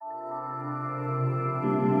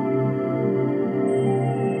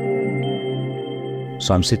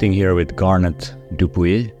So I'm sitting here with Garnet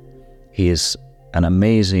Dupuis. He is an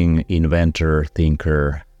amazing inventor,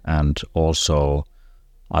 thinker, and also,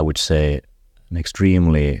 I would say, an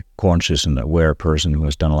extremely conscious and aware person who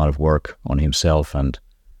has done a lot of work on himself and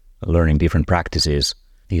learning different practices.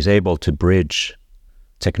 He's able to bridge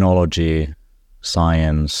technology,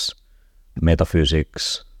 science,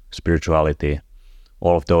 metaphysics, spirituality,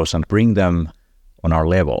 all of those, and bring them on our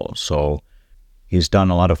level. So he's done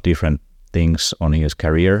a lot of different things on his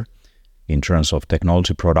career in terms of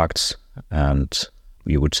technology products, and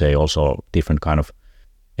you would say also different kind of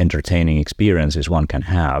entertaining experiences one can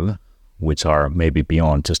have, which are maybe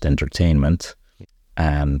beyond just entertainment.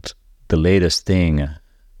 And the latest thing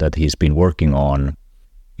that he's been working on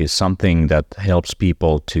is something that helps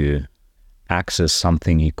people to access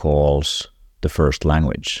something he calls the first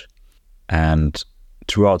language. And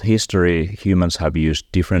throughout history, humans have used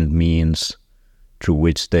different means through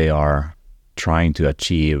which they are trying to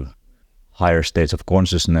achieve higher states of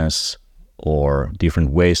consciousness or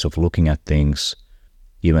different ways of looking at things,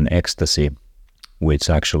 even ecstasy, which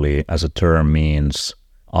actually as a term means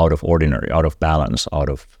out of ordinary, out of balance, out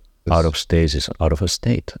of stasis, out of a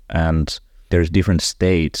state. And there's different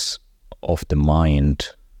states of the mind,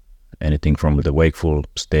 anything from the wakeful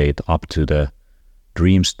state up to the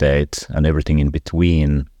dream state and everything in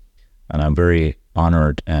between. And I'm very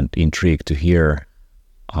honored and intrigued to hear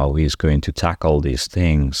how he's going to tackle these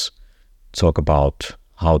things, talk about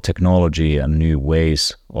how technology and new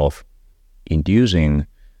ways of inducing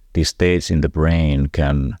these states in the brain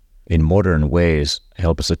can, in modern ways,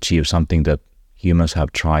 help us achieve something that humans have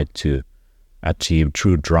tried to achieve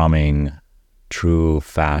through drumming, through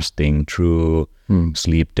fasting, through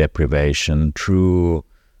sleep deprivation, through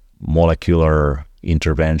molecular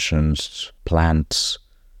interventions, plants,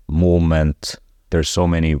 movement. There's so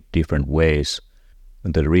many different ways.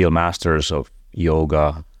 The real masters of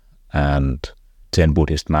yoga and Zen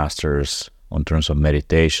Buddhist masters in terms of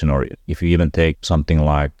meditation, or if you even take something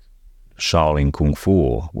like Shaolin Kung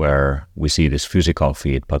Fu, where we see this physical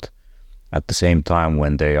feat, but at the same time,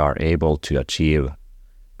 when they are able to achieve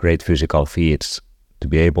great physical feats, to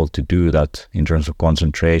be able to do that in terms of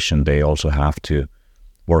concentration, they also have to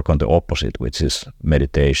work on the opposite, which is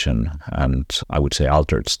meditation and I would say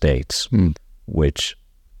altered states, which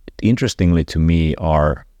interestingly to me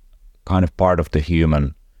are kind of part of the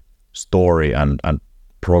human story, and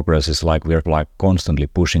progress is like we're like constantly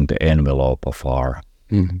pushing the envelope of our,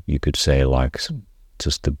 you could say like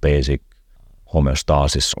just the basic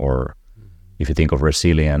homeostasis, or if you think of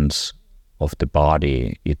resilience of the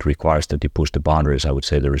body, it requires that you push the boundaries. I would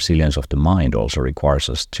say the resilience of the mind also requires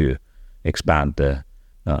us to expand the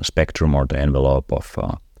spectrum or the envelope of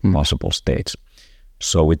possible states.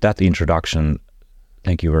 So with that introduction,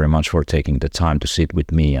 thank you very much for taking the time to sit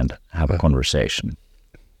with me and have a conversation.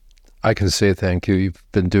 I can say thank you. You've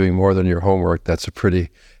been doing more than your homework. That's a pretty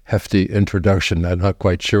hefty introduction. I'm not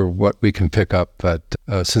quite sure what we can pick up, but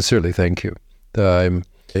sincerely, thank you.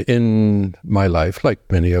 In my life, like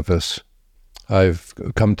many of us, I've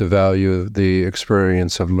come to value the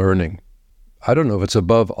experience of learning. I don't know if it's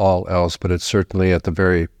above all else, but it's certainly at the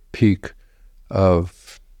very peak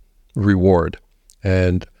of reward.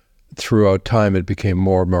 And throughout time, it became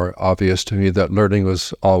more and more obvious to me that learning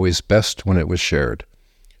was always best when it was shared.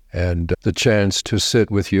 And the chance to sit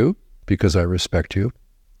with you, because I respect you,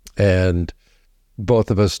 and both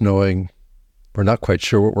of us knowing we're not quite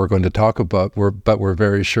sure what we're going to talk about, but we're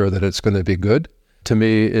very sure that it's going to be good, to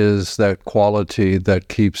me is that quality that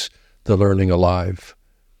keeps the learning alive.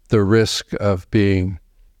 The risk of being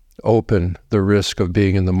open, the risk of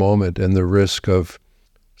being in the moment, and the risk of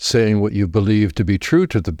saying what you believe to be true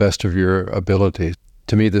to the best of your ability.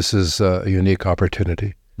 To me, this is a unique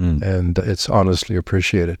opportunity, and it's honestly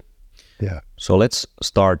appreciated. Yeah. So let's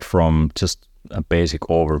start from just a basic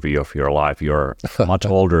overview of your life. You're much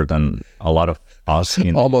older than a lot of us.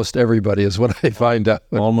 Almost everybody is what I find out.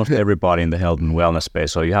 Almost everybody in the health and wellness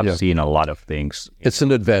space. So you have seen a lot of things. It's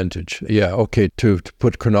an advantage. Yeah. Okay. To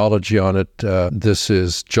put chronology on it, this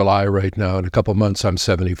is July right now. In a couple of months, I'm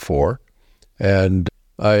 74. And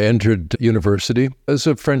I entered university as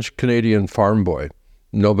a French-Canadian farm boy.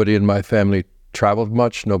 Nobody in my family traveled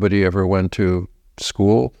much. Nobody ever went to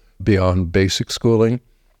school beyond basic schooling.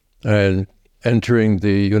 And entering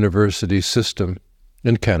the university system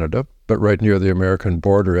in Canada, but right near the American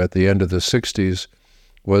border at the end of the 60s,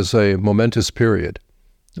 was a momentous period.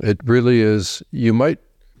 It really is. You might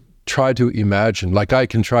try to imagine, like I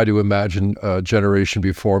can try to imagine a generation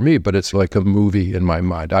before me, but it's like a movie in my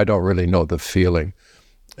mind. I don't really know the feeling.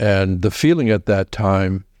 And the feeling at that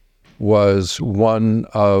time was one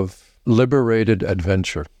of liberated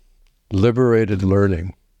adventure. liberated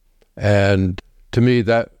learning. And to me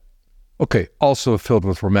that, okay, also filled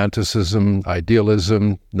with romanticism,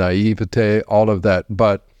 idealism, naivete, all of that.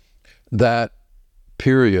 But that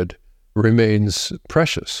period remains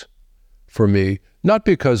precious for me, not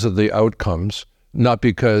because of the outcomes, not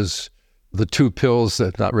because the two pills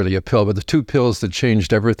that, not really a pill, but the two pills that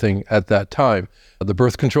changed everything at that time, the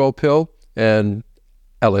birth control pill and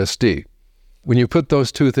LSD. When you put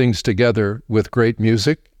those two things together with great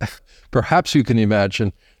music, perhaps you can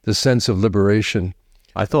imagine the sense of liberation.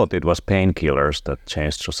 I thought it was painkillers that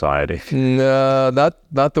changed society. No,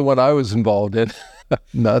 not the one I was involved in.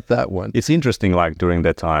 Not that one. It's interesting, like during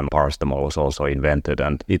that time, paracetamol was also invented,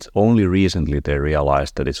 and it's only recently they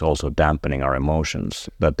realized that it's also dampening our emotions,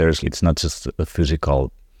 that it's not just a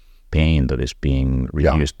physical pain that is being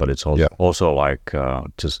reduced, but it's also like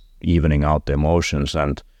just evening out the emotions.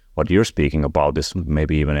 And what you're speaking about is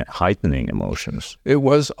maybe even heightening emotions. It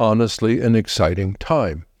was honestly an exciting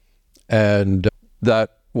time. And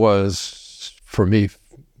that was, for me,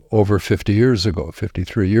 over 50 years ago,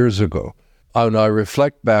 53 years ago. And I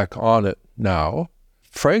reflect back on it now.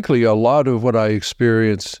 Frankly, a lot of what I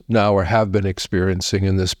experience now or have been experiencing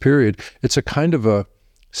in this period, it's a kind of a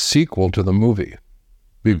sequel to the movie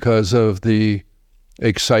because of the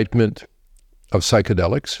excitement of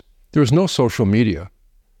psychedelics. There was no social media.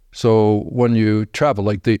 So when you travel,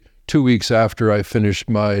 like the 2 weeks after I finished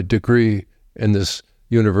my degree in this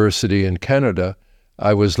university in Canada,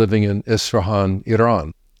 I was living in Isfahan,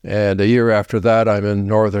 Iran. And a year after that, I'm in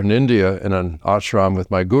northern India in an ashram with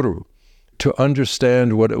my guru to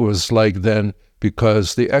understand what it was like then,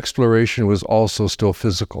 because the exploration was also still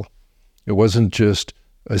physical. It wasn't just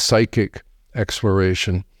a psychic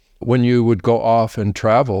exploration. When you would go off and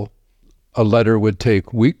travel, a letter would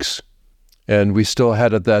take weeks, and we still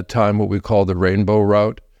had at that time what we call the rainbow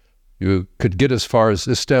route. You could get as far as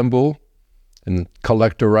Istanbul and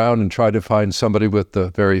collect around and try to find somebody with the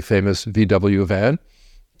very famous VW van,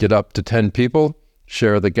 get up to 10 people,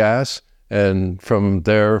 share the gas, and from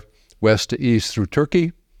there, west to east through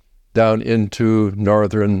Turkey, down into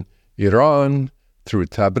northern Iran, through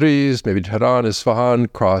Tabriz, maybe Tehran, Isfahan,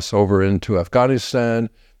 cross over into Afghanistan,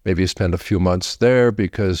 maybe spend a few months there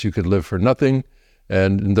because you could live for nothing.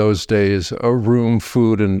 And in those days, a room,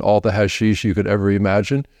 food, and all the hashish you could ever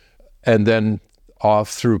imagine. And then off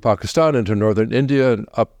through Pakistan into northern India and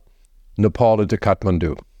up Nepal into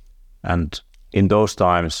Kathmandu. And in those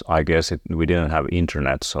times, I guess we didn't have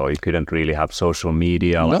internet, so you couldn't really have social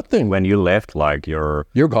media. Nothing. When you left, like you're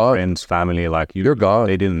gone. Friends, family, like you're gone.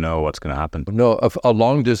 They didn't know what's going to happen. No, a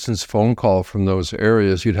long-distance phone call from those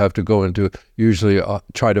areas, you'd have to go into, usually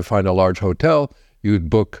try to find a large hotel. You'd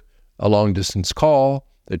book a long-distance call.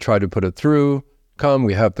 They try to put it through. Come,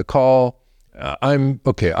 we have the call. I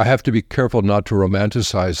have to be careful not to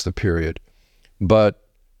romanticize the period, but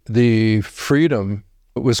the freedom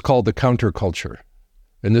was called the counterculture.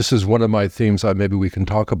 And this is one of my themes maybe we can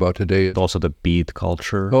talk about today. Also the beat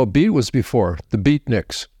culture. Oh, beat was before, the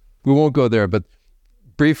beatniks. We won't go there, but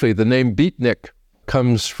briefly, the name beatnik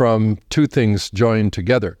comes from two things joined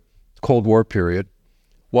together. Cold War period.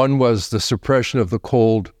 One was the suppression of the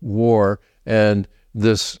Cold War, and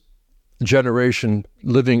this generation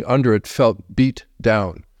living under it felt beat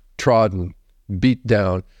down, trodden, beat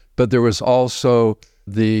down. But there was also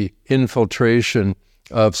the infiltration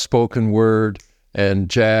of spoken word and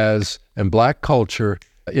jazz and black culture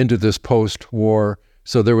into this post-war.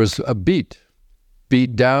 So there was a beat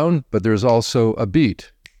down, but there's also a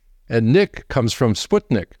beat. And Nick comes from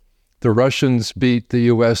Sputnik. The Russians beat the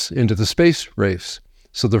U.S. into the space race.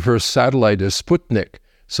 So the first satellite is Sputnik.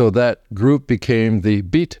 So that group became the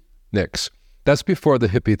beatniks. That's before the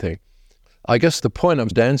hippie thing. I guess the point I'm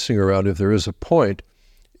dancing around, if there is a point,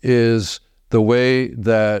 is the way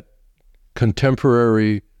that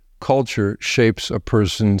contemporary culture shapes a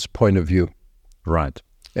person's point of view. Right.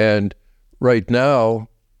 And right now,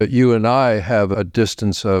 you and I have a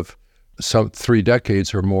distance of some 3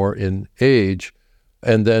 decades or more in age.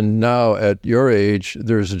 And then now at your age,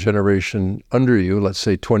 there's a generation under you, let's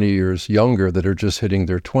say 20 years younger, that are just hitting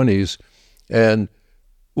their 20s. And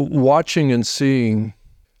watching and seeing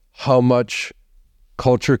how much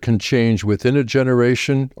culture can change within a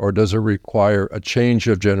generation, or does it require a change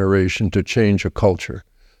of generation to change a culture?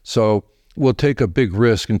 So we'll take a big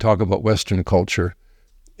risk and talk about Western culture.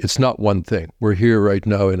 It's not one thing. We're here right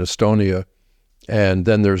now in Estonia, and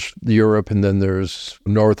then there's Europe, and then there's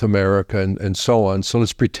North America, and so on. So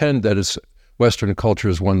let's pretend that Western culture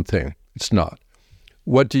is one thing. It's not.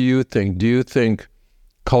 What do you think? Do you think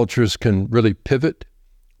cultures can really pivot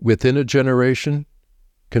within a generation?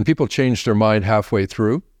 Can people change their mind halfway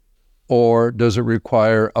through? or does it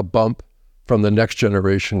require a bump from the next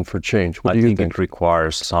generation for change? What do you think? I think it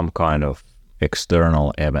requires some kind of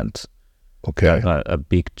external event. Okay. A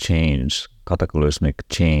big change, cataclysmic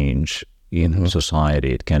change in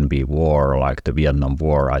society. It can be war, like the Vietnam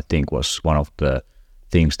War, I think was one of the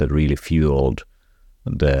things that really fueled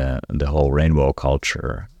the whole rainbow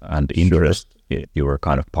culture and interest. Sure. You were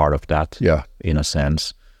kind of part of that, in a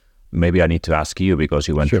sense. Maybe I need to ask you, because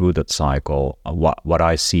you went through that cycle, what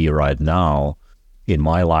I see right now in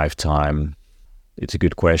my lifetime. It's a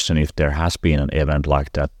good question if there has been an event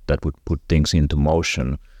like that that would put things into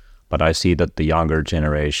motion. But I see that the younger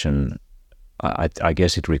generation, I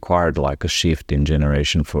guess it required like a shift in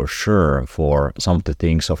generation for sure, for some of the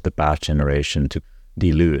things of the past generation to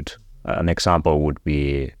dilute. An example would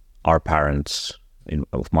be our parents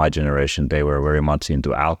of my generation. They were very much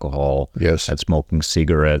into alcohol and smoking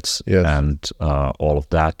cigarettes and all of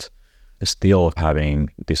that. Still having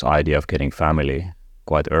this idea of getting family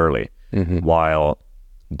quite early, while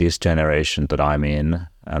this generation that I'm in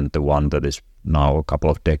and the one that is now a couple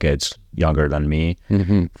of decades younger than me,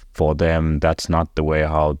 for them, that's not the way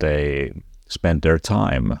how they spend their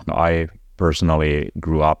time. I personally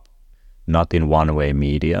grew up not in one-way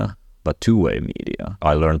media, but two-way media.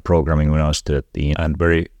 I learned programming when I was 13, and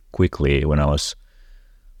very quickly when I was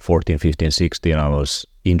 14, 15, 16, I was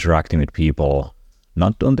interacting with people,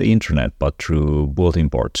 not on the internet, but through bulletin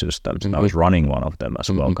board systems. And I was running one of them as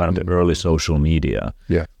well, kind of the early social media,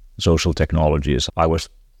 social technologies. I was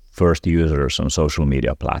first users on social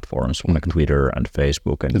media platforms like Twitter and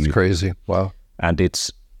Facebook. And it's crazy. Wow. And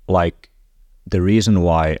it's like the reason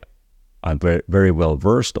why I'm very, very well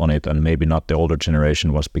versed on it, and maybe not the older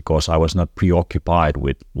generation, was because I was not preoccupied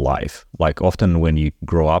with life. Like often when you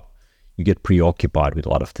grow up, you get preoccupied with a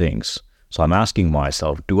lot of things. So I'm asking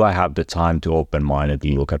myself, do I have the time to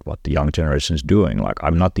open-mindedly look at what the young generation is doing? Like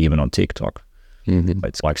I'm not even on TikTok.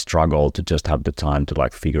 It's like struggle to just have the time to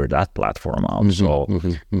like figure that platform out. So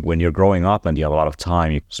when you're growing up and you have a lot of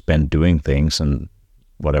time, you spend doing things and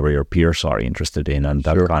whatever your peers are interested in, and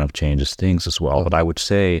that kind of changes things as well. But I would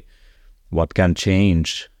say what can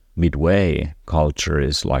change midway culture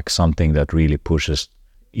is like something that really pushes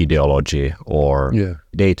ideology or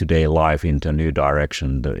day-to-day life into a new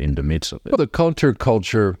direction in the midst of it. Well, the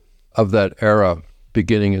counterculture of that era,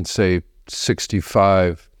 beginning in, say,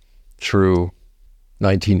 65 through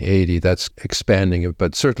 1980, that's expanding it,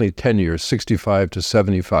 but certainly 10 years, 65 to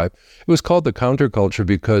 75. It was called the counterculture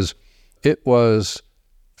because it was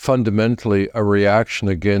fundamentally a reaction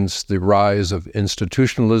against the rise of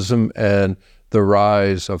institutionalism and the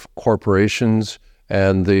rise of corporations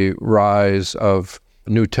and the rise of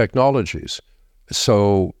new technologies.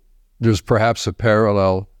 So there's perhaps a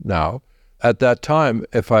parallel now. At that time,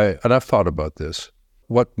 and I've thought about this,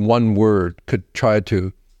 what one word could try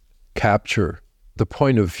to capture the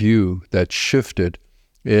point of view that shifted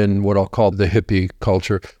in what I'll call the hippie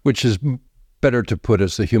culture, which is better to put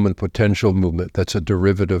as the human potential movement. That's a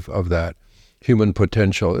derivative of that human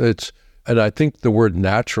potential. And I think the word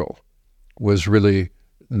natural was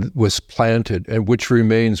planted, and which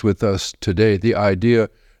remains with us today. The idea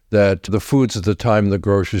that the foods at the time in the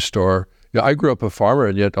grocery store, I grew up a farmer,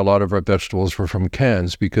 and yet a lot of our vegetables were from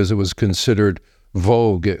cans because it was considered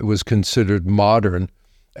vogue, it was considered modern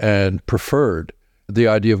and preferred. The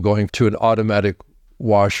idea of going to an automatic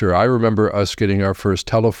washer. I remember us getting our first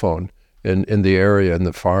telephone in the area, in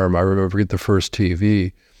the farm. I remember getting the first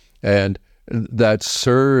TV. And that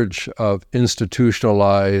surge of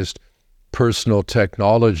institutionalized personal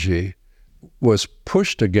technology was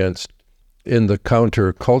pushed against in the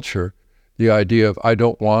counterculture. The idea of, I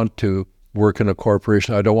don't want to work in a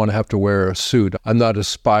corporation. I don't want to have to wear a suit. I'm not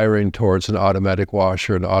aspiring towards an automatic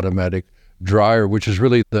washer, an automatic dryer, which is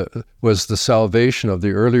really was the salvation of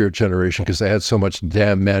the earlier generation because they had so much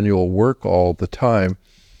damn manual work all the time.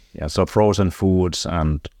 Yeah, so frozen foods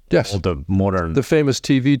and all the modern... The famous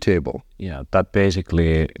TV table. Yeah, that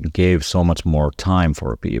basically gave so much more time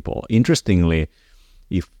for people. Interestingly,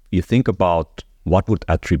 if you think about what would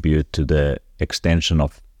attribute to the extension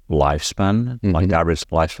of lifespan, like the average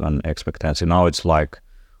lifespan expectancy, now it's like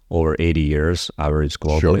over 80 years average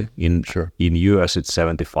globally. In US, it's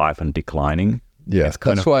 75 and declining. Yeah,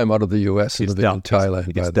 that's why I'm out of the US and living in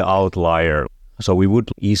Thailand. It's the outlier. So we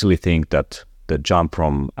would easily think that the jump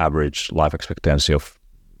from average life expectancy of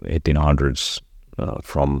 1800s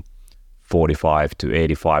from 45 to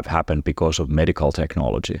 85 happened because of medical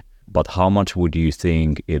technology. But how much would you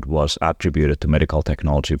think it was attributed to medical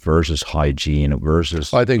technology versus hygiene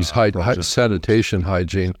versus... I think it's sanitation,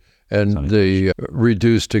 hygiene, and the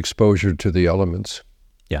reduced exposure to the elements.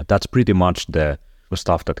 Yeah, that's pretty much the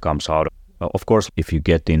stuff that comes out Of course, if you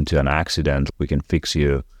get into an accident, we can fix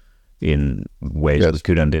you in ways we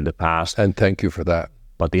couldn't in the past. And thank you for that.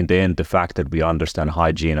 But in the end, the fact that we understand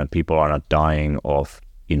hygiene and people are not dying of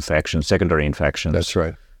infections, secondary infections. That's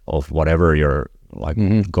right. Of whatever you're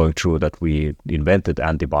going through, that we invented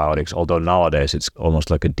antibiotics, although nowadays it's almost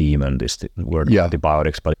like a demon, this word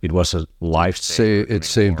antibiotics, but it was a lifesaver. It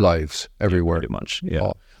saved lives everywhere. Pretty much,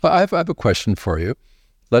 yeah. I have a question for you.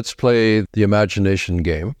 Let's play the imagination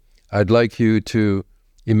game. I'd like you to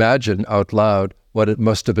imagine out loud what it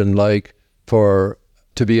must have been like to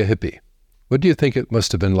be a hippie. What do you think it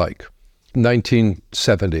must have been like?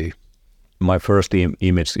 1970. My first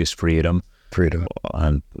image is freedom. Freedom.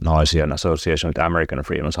 And now I see an association with American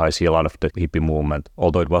freedom. So I see a lot of the hippie movement.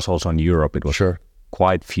 Although it was also in Europe, it was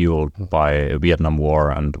quite fueled by Vietnam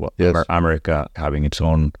War and America having its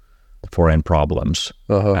own foreign problems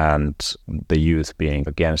and the youth being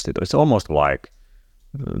against it. It's almost like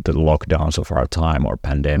the lockdowns of our time, or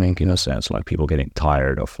pandemic in a sense, like people getting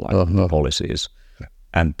tired of policies.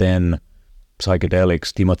 And then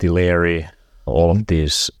psychedelics, Timothy Leary, all of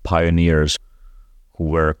these pioneers who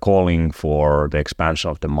were calling for the expansion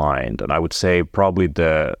of the mind. And I would say probably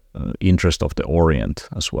the interest of the Orient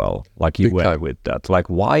as well. Like you went with that. Like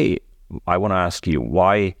why, I want to ask you,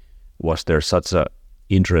 why was there such a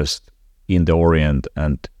interest in the Orient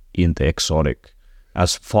and in the exotic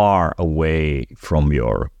as far away from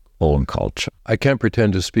your own culture? I can't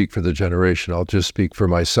pretend to speak for the generation. I'll just speak for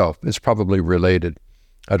myself. It's probably related.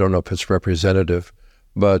 I don't know if it's representative,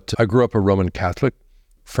 but I grew up a Roman Catholic,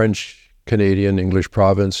 French, Canadian, English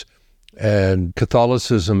province, and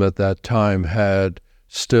Catholicism at that time had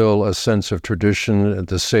still a sense of tradition and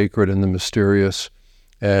the sacred and the mysterious,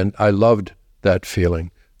 and I loved that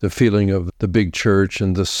feeling, the feeling of the big church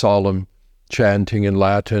and the solemn chanting in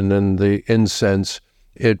Latin and the incense.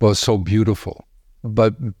 It was so beautiful.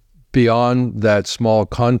 But beyond that small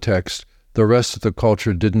context, the rest of the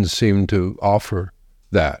culture didn't seem to offer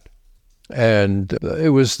that. And it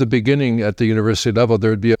was the beginning at the university level.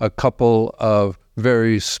 There would be a couple of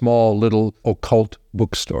very small little occult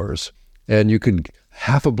bookstores. And you could,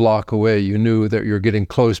 half a block away, you knew that you're getting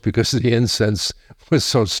close because the incense was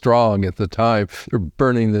so strong at the time. They're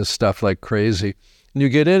burning this stuff like crazy. And you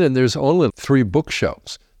get in and there's only 3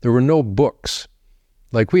 bookshelves. There were no books.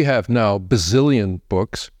 Like we have now, bazillion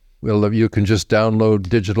books. Well, you can just download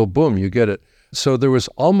digital, boom, you get it. So there was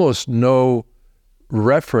almost no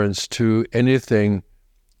reference to anything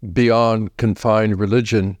beyond confined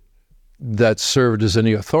religion that served as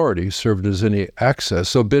any authority, served as any access.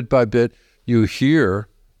 So bit by bit, you hear,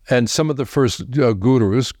 and some of the first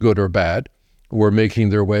gurus, good or bad, were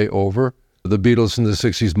making their way over. The Beatles in the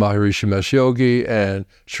 60s, Maharishi Mahesh Yogi and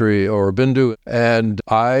Sri Aurobindo. And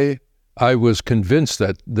I was convinced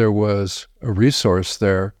that there was a resource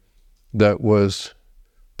there that was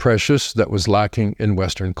precious, that was lacking in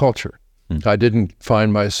Western culture. I didn't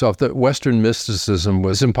find myself, that Western mysticism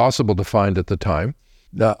was impossible to find at the time.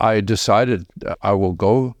 I decided I will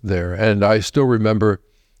go there. And I still remember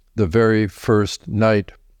the very first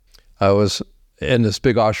night I was in this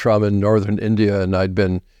big ashram in northern India, and I'd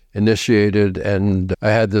been initiated, and I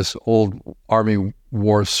had this old army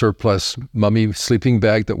war surplus mummy sleeping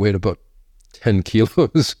bag that weighed about 10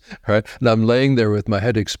 kilos, right? And I'm laying there with my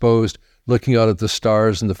head exposed, looking out at the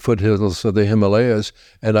stars and the foothills of the Himalayas,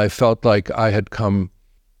 and I felt like I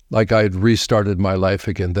had restarted my life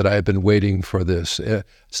again, that I had been waiting for this.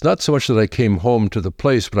 It's not so much that I came home to the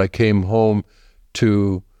place, but I came home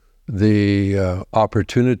to the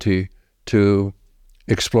opportunity to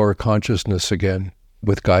explore consciousness again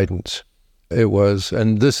with guidance. It was,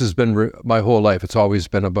 and this has been my whole life, it's always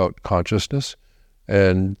been about consciousness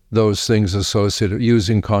and those things associated,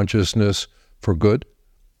 using consciousness for good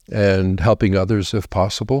and helping others if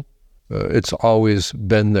possible. It's always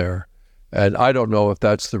been there. And I don't know if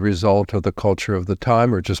that's the result of the culture of the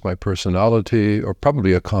time or just my personality or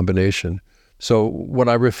probably a combination. So when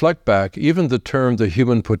I reflect back, even the term, the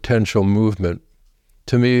human potential movement,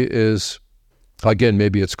 to me is, again,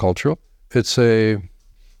 maybe it's cultural. It's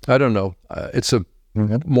it's a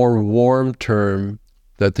more warm term,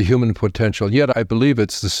 that the human potential, yet I believe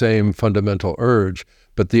it's the same fundamental urge,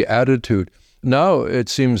 but the attitude. Now it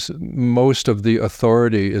seems most of the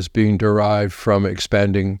authority is being derived from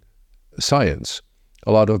expanding science.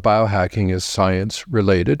 A lot of biohacking is science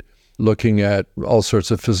related, looking at all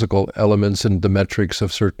sorts of physical elements and the metrics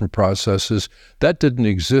of certain processes. That didn't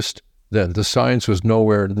exist then. The science was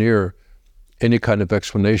nowhere near any kind of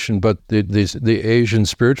explanation, but the Asian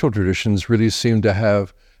spiritual traditions really seem to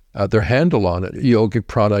have their handle on it. Yogic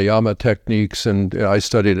pranayama techniques, and I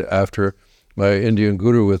studied after my Indian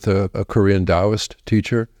guru with a Korean Taoist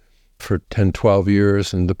teacher, for 10, 12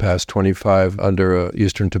 years, and the past 25 under a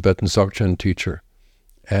Eastern Tibetan Dzogchen teacher.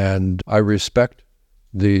 And I respect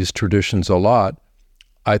these traditions a lot.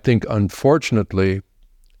 I think, unfortunately,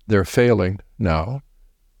 they're failing now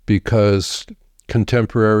because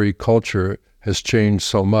contemporary culture has changed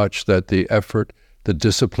so much that the effort, the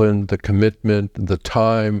discipline, the commitment, the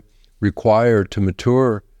time required to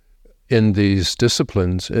mature in these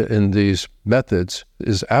disciplines, in these methods,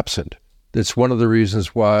 is absent. It's one of the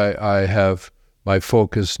reasons why I have my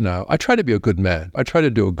focus now. I try to be a good man. I try to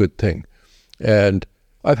do a good thing. And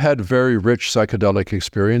I've had very rich psychedelic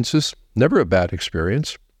experiences, never a bad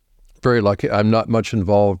experience. Very lucky. I'm not much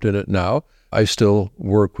involved in it now. I still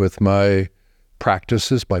work with my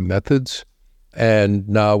practices, my methods. And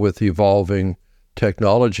now with evolving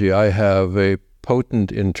technology, I have a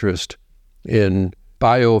potent interest in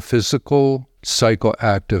biophysical,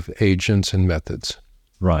 psychoactive agents and methods.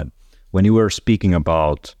 Right. When you were speaking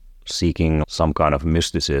about seeking some kind of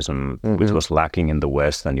mysticism, which was lacking in the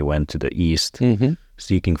West, and you went to the East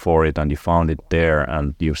seeking for it, and you found it there,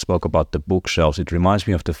 and you spoke about the bookshelves, it reminds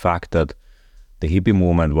me of the fact that the hippie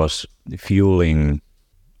movement was fueling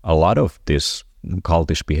a lot of this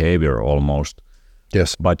cultish behavior almost.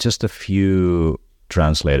 Yes. By just a few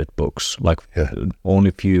translated books, like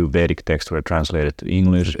only few Vedic texts were translated to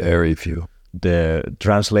English. Very few. The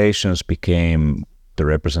translations became the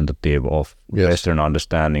representative of Western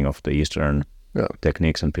understanding of the Eastern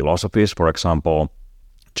techniques and philosophies. For example,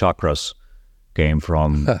 chakras came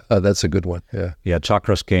from... That's a good one, Yeah,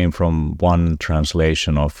 chakras came from one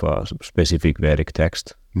translation of a specific Vedic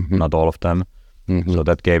text, not all of them. So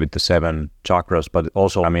that gave it the 7 chakras, but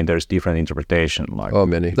also, I mean, there's different interpretation. Like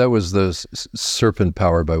many. That was the Serpent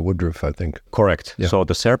Power by Woodruff, I think. Correct. Yeah. So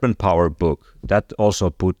the Serpent Power book, that also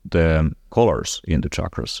put the colors into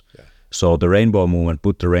chakras. Yeah. So the Rainbow Movement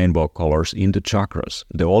put the rainbow colors into chakras.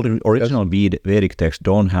 The original Vedic texts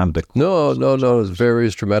don't have the colors. No. It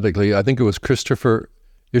varies dramatically. I think it was Christopher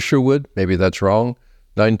Isherwood, maybe that's wrong,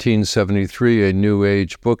 1973, a New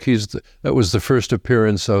Age book. That was the first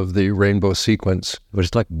appearance of the rainbow sequence. But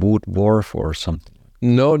it's like Boot Wharf or something.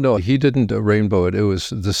 No, he didn't rainbow it. It was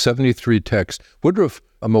the 73 text. Woodruff,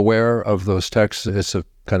 I'm aware of those texts. It's a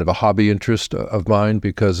kind of a hobby interest of mine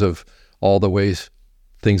because of all the ways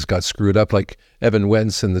things got screwed up, like Evan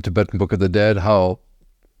Wentz in the Tibetan Book of the Dead, how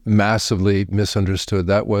massively misunderstood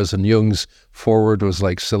that was. And Jung's forward was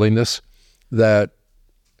like silliness. That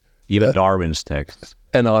even Darwin's texts.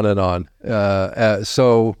 And on and on.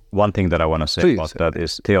 So one thing that I want to say about that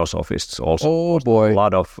is Theosophists also. Oh boy, a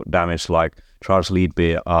lot of damage, like Charles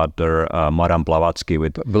Leadby, author, Madame Blavatsky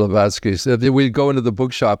with Blavatsky's. We'd go into the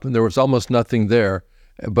bookshop and there was almost nothing there,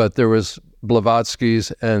 but there was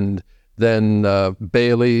Blavatsky's and then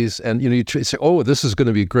Bailey's, and you say, oh, this is going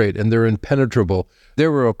to be great, and they're impenetrable. They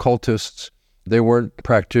were occultists. They weren't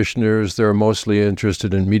practitioners. They were mostly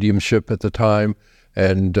interested in mediumship at the time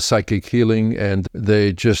and psychic healing, and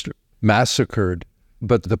they just massacred.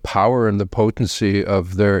 But the power and the potency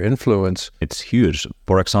of their influence, it's huge.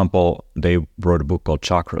 For example, they wrote a book called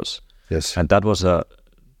Chakras. Yes. And that was a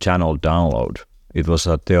channel download. It was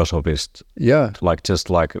a Theosophist,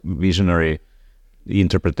 like visionary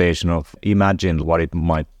interpretation of imagined what it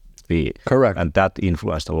might be. Correct. And that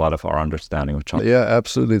influenced a lot of our understanding of chakras. Yeah,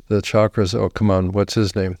 absolutely. The chakras, oh, come on, what's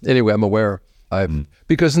his name? Anyway, I'm aware.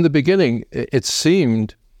 Because in the beginning, it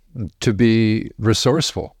seemed to be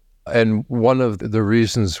resourceful. And one of the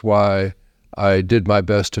reasons why I did my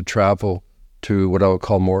best to travel to what I would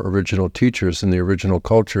call more original teachers in the original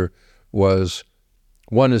culture was,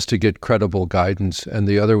 one is to get credible guidance, and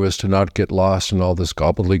the other was to not get lost in all this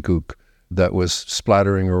gobbledygook that was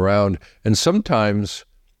splattering around. And sometimes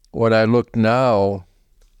when I look now,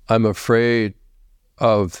 I'm afraid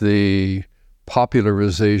of the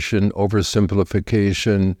popularization,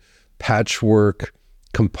 oversimplification, patchwork,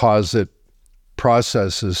 composite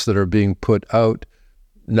processes that are being put out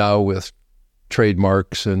now with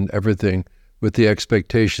trademarks and everything, with the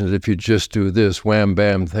expectation that if you just do this, wham,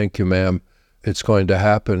 bam, thank you, ma'am, it's going to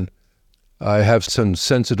happen. I have some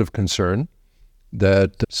sensitive concern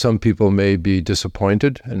that some people may be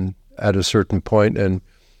disappointed and at a certain point and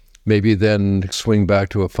maybe then swing back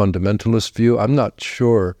to a fundamentalist view. I'm not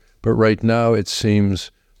sure, but right now it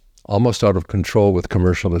seems almost out of control with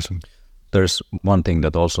commercialism. There's one thing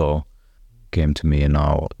that also came to me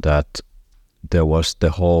now, that there was the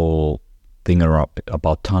whole thing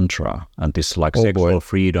about Tantra and this sexual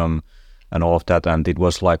freedom and all of that, and it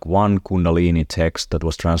was like one Kundalini text that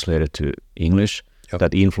was translated to English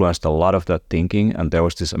that influenced a lot of that thinking. And there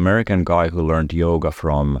was this American guy who learned yoga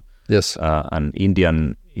from an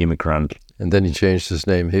Indian immigrant And then he changed his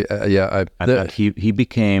name. He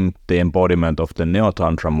became the embodiment of the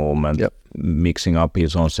Neo-Tantra movement, Yep. mixing up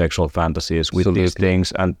his own sexual fantasies with these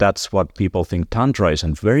things. And that's what people think Tantra is.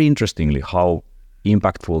 And very interestingly, how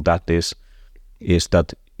impactful that is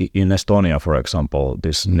that in Estonia, for example,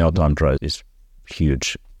 this Neo-Tantra is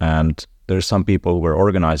huge. And there's some people who were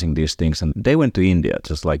organizing these things, and they went to India,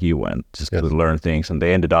 just like you went, just to learn things. And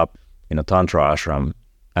they ended up in a Tantra ashram.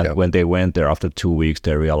 And when they went there, after 2 weeks,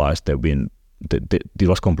 they realized it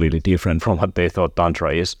was completely different from what they thought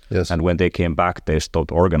Tantra is. Yes. And when they came back, they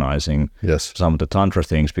stopped organizing some of the Tantra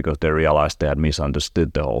things because they realized they had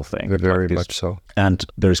misunderstood the whole thing. Very much so. And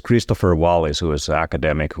there's Christopher Wallis, who is an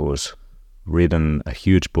academic who's written a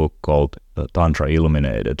huge book called Tantra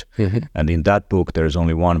Illuminated. Mm-hmm. And in that book, there's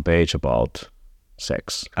only one page about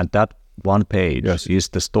sex. And that one page is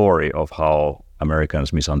the story of how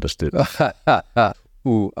Americans misunderstood.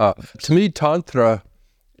 To me, Tantra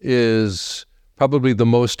is probably the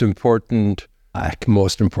most important,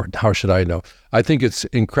 how should I know? I think it's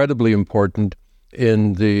incredibly important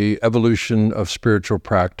in the evolution of spiritual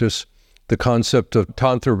practice. The concept of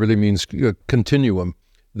Tantra really means continuum,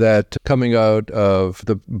 that coming out of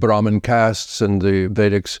the Brahmin castes and the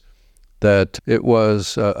Vedics, that it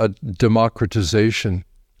was a democratization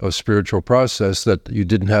of spiritual process, that you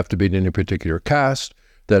didn't have to be in any particular caste,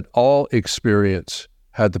 that all experience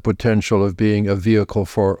had the potential of being a vehicle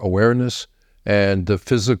for awareness, and the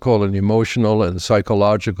physical and emotional and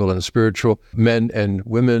psychological and spiritual, men and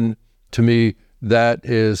women. To me, that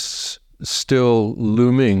is still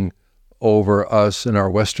looming over us in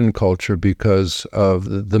our Western culture because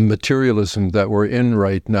of the materialism that we're in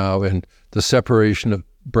right now and the separation of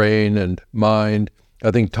brain and mind.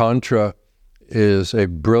 I think Tantra is a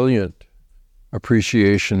brilliant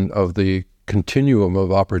appreciation of the continuum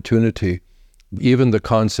of opportunity. Even the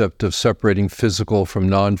concept of separating physical from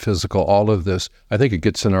non-physical, all of this, I think it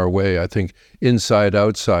gets in our way. I think inside,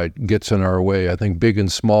 outside gets in our way. I think big and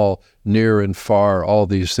small, near and far, all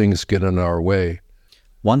these things get in our way.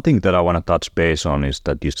 One thing that I want to touch base on is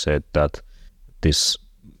that you said that this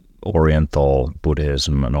Oriental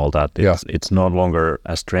Buddhism and all that, it's no longer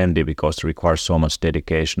as trendy because it requires so much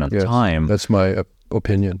dedication and time. That's my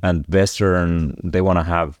opinion. And Western, they want to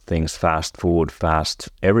have things fast food, fast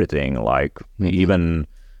everything. Like even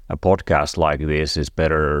a podcast like this is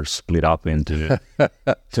better split up into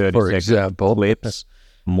 30-second clips,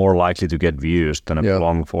 more likely to get views than a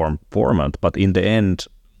long-form format. But in the end,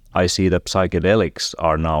 I see that psychedelics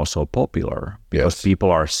are now so popular because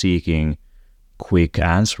people are seeking quick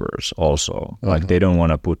answers also. Like they don't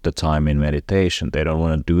want to put the time in meditation. They don't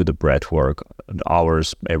want to do the breath work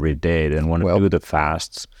hours every day. They don't want to do the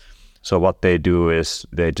fasts. So what they do is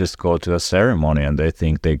they just go to a ceremony and they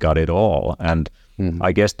think they got it all. And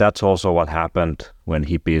I guess that's also what happened when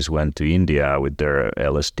hippies went to India with their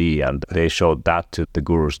LSD, and they showed that to the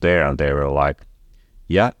gurus there, and they were like,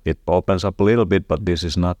 yeah, it opens up a little bit, but this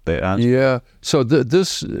is not the answer. Yeah. So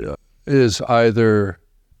this is either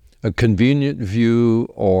a convenient view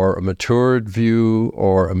or a matured view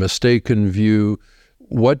or a mistaken view.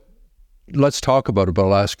 Let's talk about it, but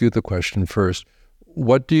I'll ask you the question first.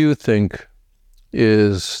 What do you think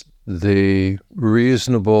is the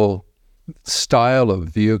reasonable style of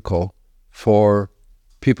vehicle for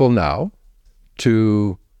people now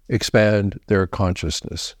to expand their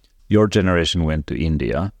consciousness? Your generation went to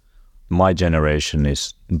India. My generation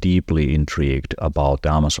is deeply intrigued about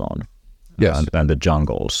the Amazon. And the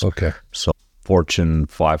jungles. Okay. So Fortune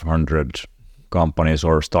 500 companies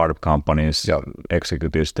or startup companies,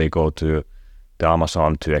 executives, they go to the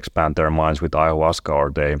Amazon to expand their minds with ayahuasca, or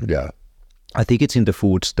they... I think it's in the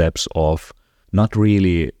footsteps of not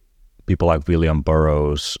really people like William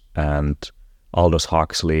Burroughs and Aldous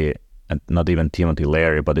Huxley and not even Timothy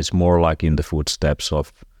Leary, but it's more like in the footsteps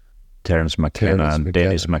of Terence McKenna and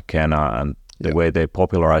Dennis McKenna and the way they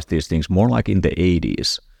popularized these things, more like in the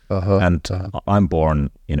 80s. I'm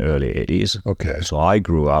born in early 80s. Okay. So I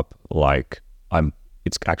grew up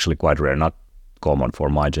it's actually quite rare, not common for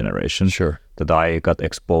my generation. Sure. That I got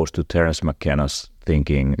exposed to Terence McKenna's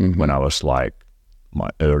thinking when I was like my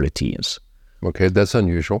early teens. Okay, that's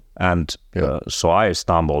unusual. And so I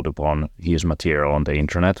stumbled upon his material on the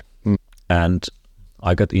internet and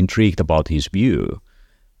I got intrigued about his view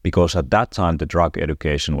because at that time the drug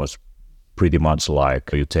education was pretty much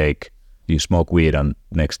like you smoke weed and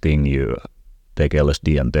next thing you take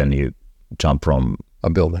LSD and then you jump from a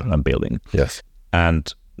building. Yes.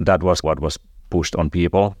 And that was what was pushed on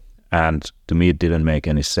people. And to me, it didn't make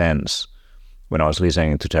any sense when I was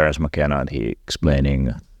listening to Terence McKenna and he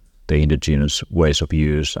explaining the indigenous ways of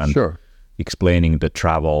use and explaining the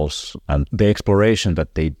travels and the exploration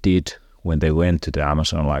that they did when they went to the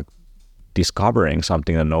Amazon, like discovering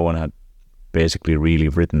something that no one had basically really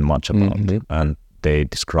written much about. And they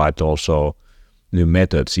described also new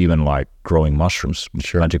methods, even like growing mushrooms,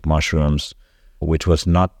 magic mushrooms, which was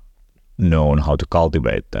not known how to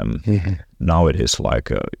cultivate them. Now it is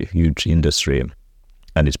like a huge industry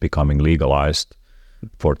and it's becoming legalized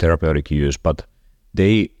for therapeutic use, but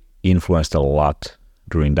they influenced a lot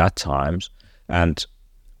during that times. And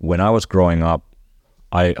when I was growing up,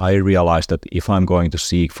 I realized that if I'm going to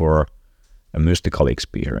seek for a mystical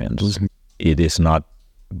experience, it is not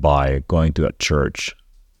by going to a church,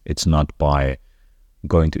 it's not by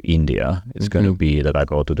going to India, it's going to be that I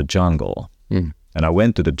go to the jungle. And I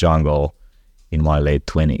went to the jungle in my late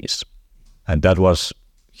 20s, and that was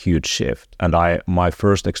huge shift. And my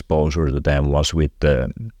first exposure to them was with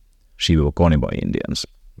the Shiva-Konibo Indians.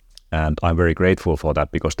 And I'm very grateful for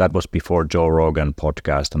that, because that was before Joe Rogan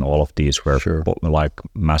podcast and all of these were like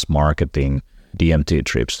mass marketing DMT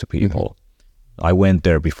trips to people. I went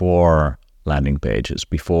there before landing pages,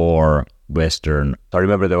 before Western. I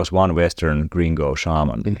remember there was one Western gringo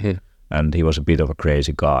shaman, and he was a bit of a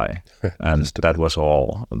crazy guy. And that was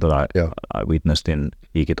all that I witnessed in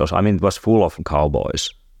Iquitos. I mean, it was full of cowboys,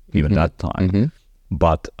 even that time.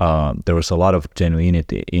 But there was a lot of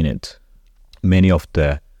genuinity in it. Many of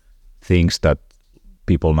the things that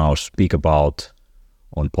people now speak about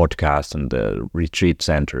on podcasts and the retreat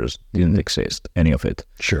centers didn't exist, any of it.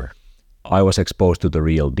 I was exposed to the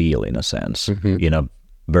real deal in a sense, in a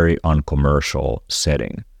very uncommercial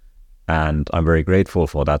setting. And I'm very grateful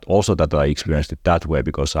for that. Also that I experienced it that way,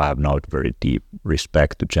 because I have now very deep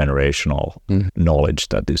respect to generational knowledge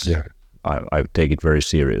that is, I take it very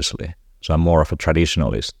seriously. So I'm more of a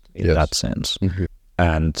traditionalist in that sense.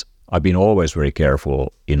 And I've been always very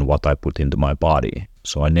careful in what I put into my body.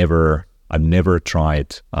 So I've never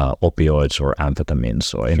tried opioids or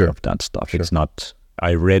amphetamines or any of that stuff. It's not,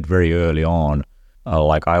 I read very early on,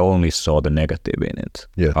 like I only saw the negative in it.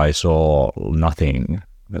 I saw nothing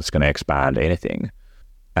that's going to expand anything.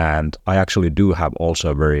 And I actually do have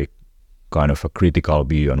also a very kind of a critical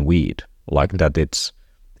view on weed, like that it's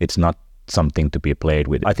not something to be played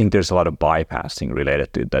with. I think there's a lot of bypassing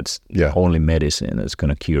related to it. That's only medicine that's going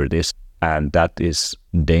to cure this. And that is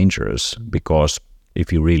dangerous, because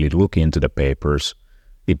if you really look into the papers,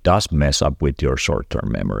 it does mess up with your short-term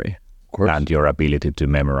memory and your ability to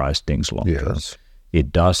memorize things long-term.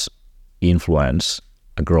 It does influence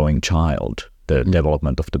a growing child, the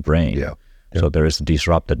development of the brain. So there is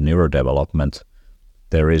disrupted neurodevelopment.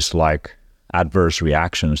 There is like adverse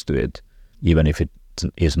reactions to it, even if it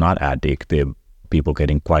is not addictive, people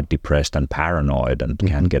getting quite depressed and paranoid and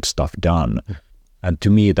can't get stuff done. And to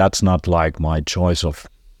me, that's not like my choice of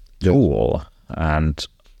tool. And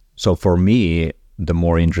so for me, the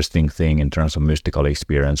more interesting thing in terms of mystical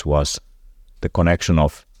experience was the connection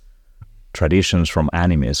of traditions from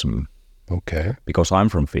animism. Because I'm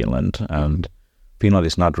from Finland, and Finland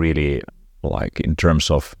is not really like in terms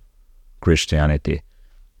of Christianity,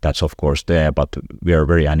 that's of course there, but we are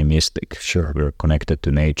very animistic. We're connected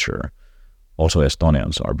to nature. Also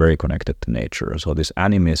Estonians are very connected to nature. So this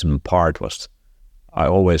animism part was, I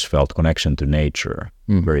always felt connection to nature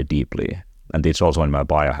very deeply. And it's also in my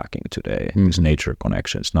biohacking today, this nature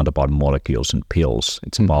connection. It's not about molecules and pills.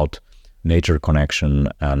 It's about nature connection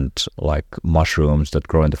and like mushrooms that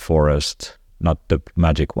grow in the forest, not the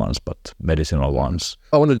magic ones, but medicinal ones.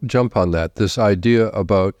 I want to jump on that, this idea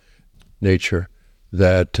about nature,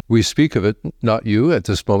 that we speak of it, not you at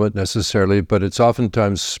this moment necessarily, but it's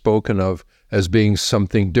oftentimes spoken of as being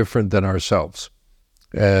something different than ourselves.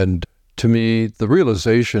 And to me, the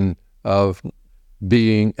realization of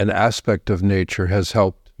being an aspect of nature has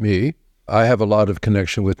helped me. I have a lot of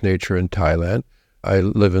connection with nature in Thailand. I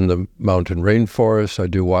live in the mountain rainforest. I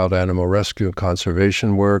do wild animal rescue and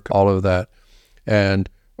conservation work, all of that. And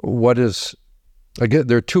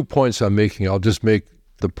there are 2 points I'm making. I'll just make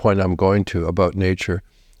the point I'm going to about nature,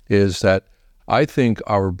 is that I think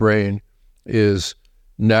our brain is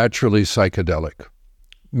naturally psychedelic,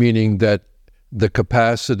 meaning that the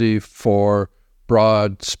capacity for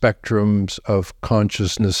broad spectrums of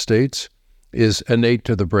consciousness states is innate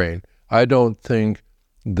to the brain. I don't think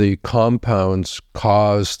the compounds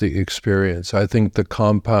cause the experience. I think the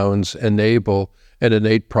compounds enable an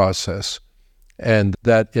innate process. And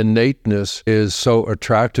that innateness is so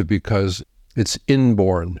attractive because it's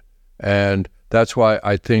inborn. And that's why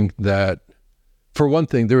I think that, for one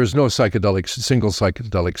thing, there is no single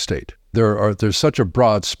psychedelic state. There's such a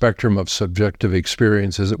broad spectrum of subjective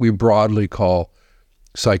experiences that we broadly call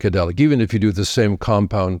psychedelic. Even if you do the same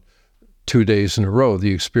compound 2 days in a row,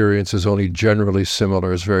 the experience is only generally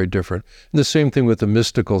similar, is very different. And the same thing with the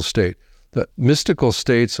mystical state. The mystical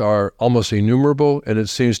states are almost innumerable, and it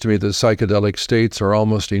seems to me that psychedelic states are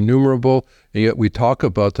almost innumerable, and yet we talk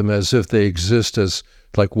about them as if they exist as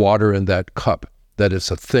like water in that cup, that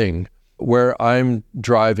it's a thing. Where I'm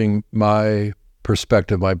driving my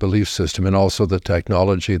perspective, my belief system, and also the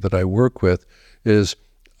technology that I work with is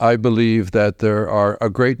I believe that there are a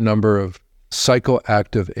great number of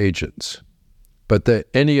psychoactive agents, but that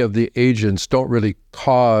any of the agents don't really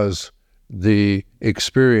cause the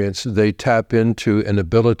experience. They tap into an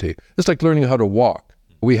ability. It's like learning how to walk.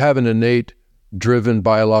 We have an innate driven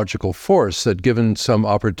biological force that given some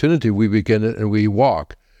opportunity, we begin it and we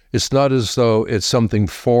walk. It's not as though it's something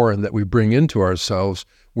foreign that we bring into ourselves.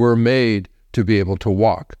 We're made to be able to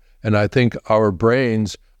walk. And I think our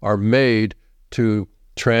brains are made to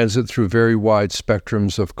transit through very wide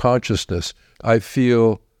spectrums of consciousness. I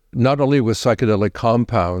feel not only with psychedelic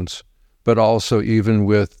compounds, but also even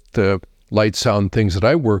with the light sound things that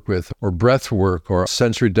I work with, or breath work, or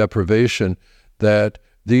sensory deprivation, that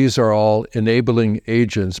these are all enabling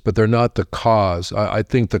agents, but they're not the cause. I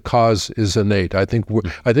think the cause is innate. I think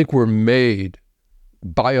we're made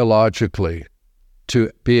biologically to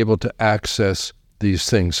be able to access these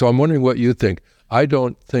things. So I'm wondering what you think. I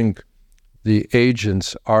don't think the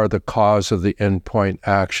agents are the cause of the endpoint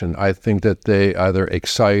action. I think that they either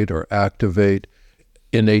excite or activate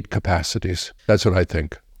innate capacities. That's what I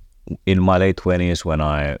think. In my late 20s, when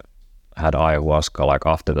I had ayahuasca, like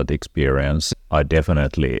after that experience, I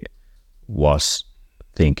definitely was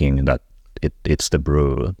thinking that it's the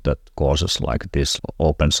brew that causes like this,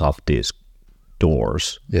 opens up these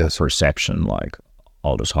doors of perception, like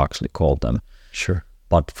Aldous Huxley called them. Sure.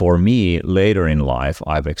 But for me, later in life,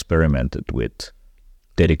 I've experimented with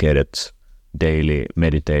dedicated daily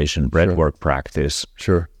meditation, breathwork practice.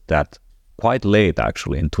 Sure. That quite late,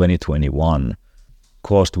 actually, in 2021,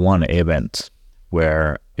 caused one event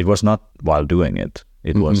where it was not while doing it.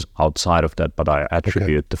 It was outside of that, but I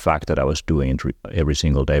attribute the fact that I was doing it every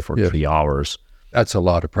single day for 3 hours. That's a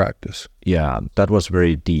lot of practice. Yeah, that was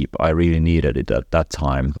very deep. I really needed it at that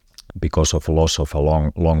time because of loss of a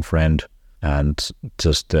long friend and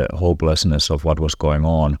just the hopelessness of what was going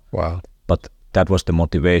on. Wow. But that was the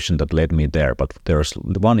motivation that led me there. But there's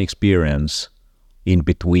one experience in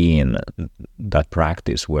between that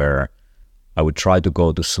practice where I would try to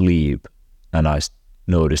go to sleep and I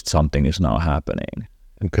noticed something is now happening.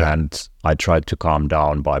 Okay. And I tried to calm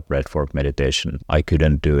down by breathwork meditation. I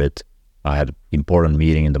couldn't do it. I had an important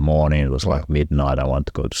meeting in the morning. It was like midnight. I wanted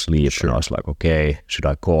to go to sleep. Sure. And I was like, okay, should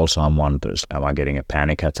I call someone? Am I getting a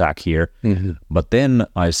panic attack here? But then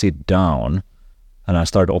I sit down and I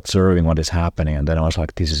start observing what is happening. And then I was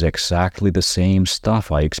like, this is exactly the same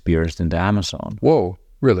stuff I experienced in the Amazon. Whoa,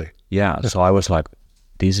 really? Yeah. So I was like,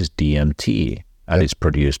 this is DMT and it's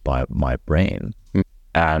produced by my brain.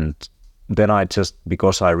 And then I just,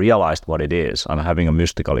 because I realized what it is, I'm having a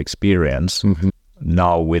mystical experience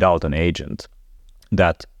now without an agent.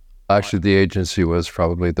 That actually the agency was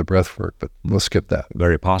probably the breath work, but we'll skip that.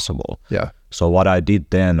 Very possible. Yeah. So what I did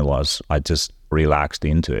then was I just relaxed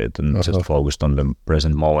into it and just focused on the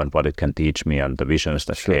present moment, what it can teach me and the visions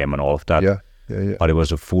that came and all of that. Yeah. But it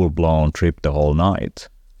was a full-blown trip the whole night.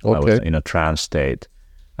 I was in a trance state.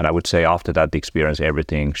 And I would say after that experience,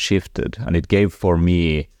 everything shifted. And it gave for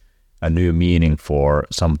me a new meaning for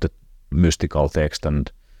some of the mystical text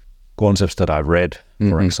and concepts that I've read.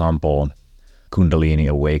 For example, Kundalini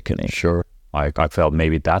awakening. Sure. I felt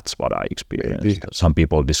maybe that's what I experienced. Maybe. Some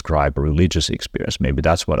people describe a religious experience. Maybe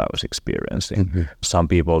that's what I was experiencing. Some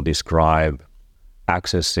people describe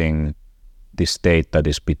accessing this state that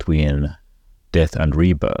is between death and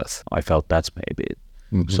rebirth. I felt that's maybe it.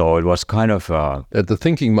 So it was kind of the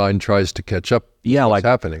thinking mind tries to catch up. Yeah, what's like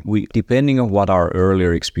happening. We, depending on what our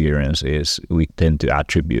earlier experience is, we tend to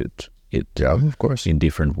attribute it of course. in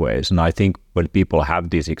different ways. And I think when people have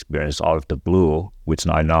these experiences out of the blue, which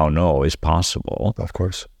I now know is possible, Of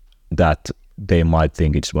course. that they might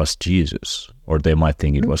think it was Jesus, or they might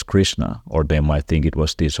think it was Krishna, or they might think it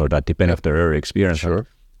was this or that, depending on their earlier experience. Sure.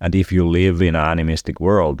 And if you live in an animistic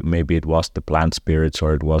world, maybe it was the plant spirits,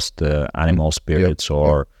 or it was the animal spirits,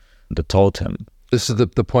 or the totem. This is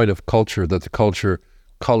the point of culture, that the culture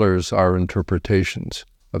colors our interpretations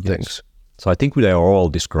of things. So I think we are all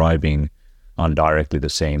describing indirectly the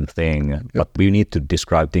same thing, but we need to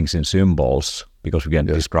describe things in symbols because we can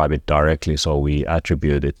describe it directly, so we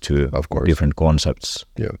attribute it to different concepts.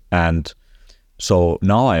 Yeah. And so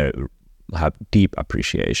now I have deep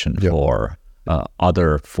appreciation for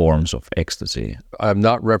other forms of ecstasy. I'm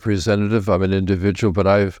not representative, I'm an individual, but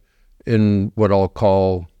I've, in what I'll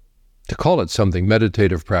call, to call it something,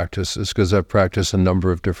 meditative practices, because I've practiced a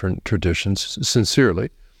number of different traditions, sincerely.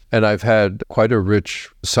 And I've had quite a rich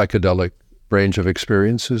psychedelic range of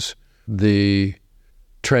experiences. The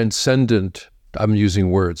transcendent, I'm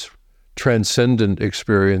using words, transcendent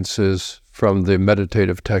experiences from the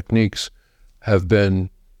meditative techniques have been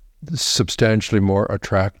substantially more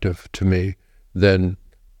attractive to me than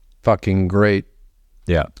fucking great.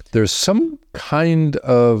 Yeah. There's some kind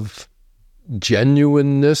of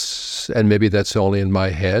genuineness, and maybe that's only in my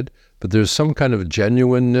head, but there's some kind of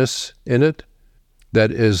genuineness in it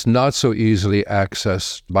that is not so easily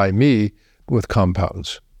accessed by me with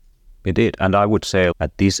compounds. Indeed. And I would say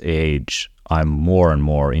at this age, I'm more and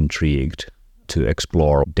more intrigued to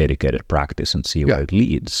explore dedicated practice and see where it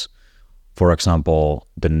leads. For example,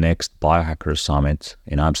 the next Biohacker Summit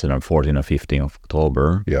in Amsterdam, 14 and 15 of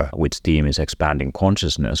October, which theme is Expanding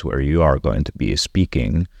Consciousness, where you are going to be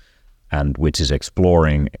speaking, and which is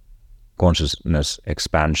exploring consciousness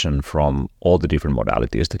expansion from all the different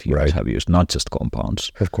modalities that humans have used, not just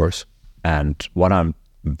compounds. Of course. And what I'm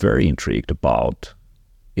very intrigued about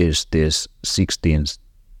is this 16th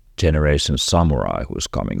generation samurai who's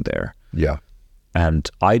coming there. Yeah. And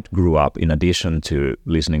I grew up, in addition to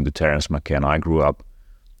listening to Terence McKenna, I grew up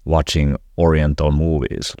watching Oriental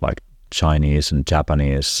movies, like Chinese and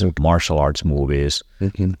Japanese martial arts movies.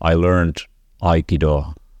 I learned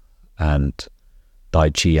Aikido and Tai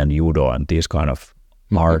Chi and Judo and these kind of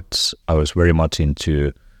arts. I was very much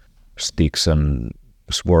into sticks and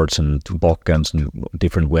swords and bokkens and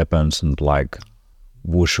different weapons and like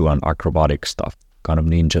wushu and acrobatic stuff, kind of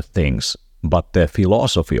ninja things. But the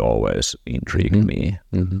philosophy always intrigued me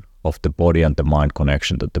of the body and the mind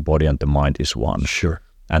connection, that the body and the mind is one. Sure.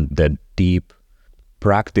 And the deep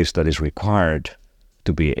practice that is required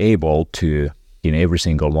to be able to, in every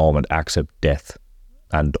single moment, accept death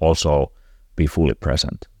and also be fully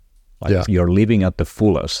present. Like you're living at the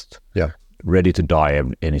fullest, ready to die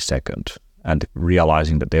any second, and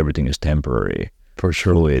realizing that everything is temporary,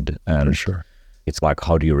 fluid, and it's like,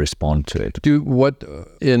 how do you respond to it?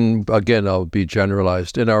 Again, I'll be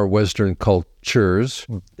generalized, in our Western cultures,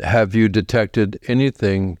 have you detected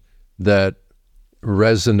anything that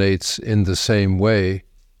resonates in the same way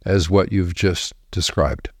as what you've just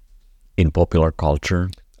described? In popular culture?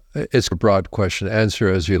 It's a broad question. Answer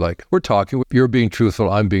as you like. We're talking. You're being truthful.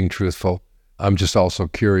 I'm being truthful. I'm just also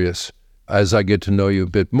curious. As I get to know you a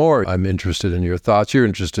bit more, I'm interested in your thoughts. You're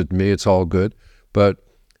interested in me. It's all good. But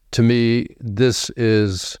to me, this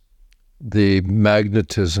is the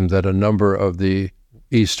magnetism that a number of the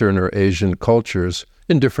Eastern or Asian cultures,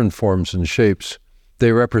 in different forms and shapes,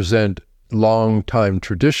 they represent long-time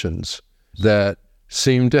traditions that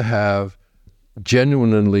seem to have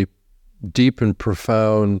genuinely deep and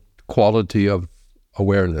profound quality of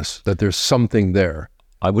awareness, that there's something there.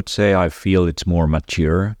 I would say I feel it's more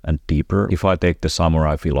mature and deeper. If I take the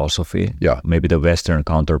samurai philosophy, maybe the Western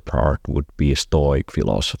counterpart would be Stoic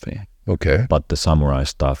philosophy. Okay. But the samurai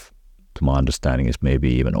stuff, to my understanding, is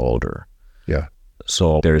maybe even older. Yeah.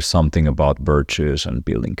 So there is something about virtues and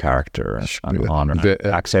building character and honor,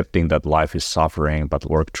 accepting that life is suffering, but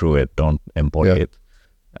work through it, don't embody it.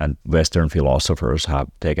 And Western philosophers have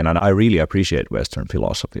taken, and I really appreciate Western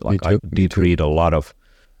philosophy. Like I did read a lot of,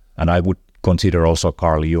 and I would consider also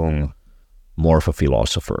Carl Jung more of a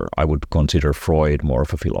philosopher. I would consider Freud more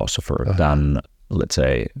of a philosopher than, let's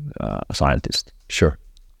say, a scientist. Sure.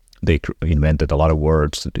 They invented a lot of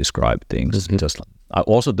words to describe things.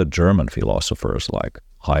 Also the German philosophers like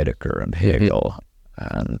Heidegger and Hegel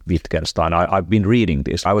and Wittgenstein. I've been reading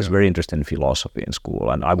this. I was very interested in philosophy in school,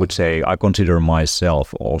 and I would say I consider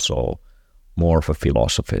myself also more of a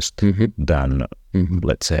philosophist than,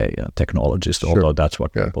 let's say, a technologist, although that's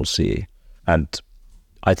what people see. And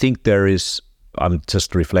I think I'm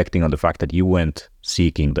just reflecting on the fact that you went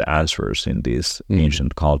seeking the answers in these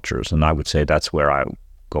ancient cultures, and I would say that's where I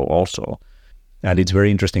go also. And it's very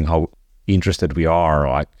interesting how interested we are,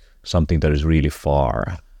 like something that is really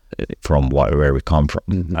far from where we come from.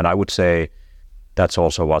 And I would say that's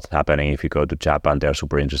also what's happening if you go to Japan. They're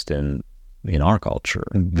super interested in our culture.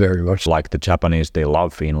 Very much. Like the Japanese, they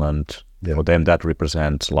love Finland. For them, that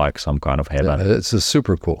represents like some kind of heaven. Yeah, it's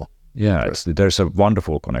super cool. Yeah, there's a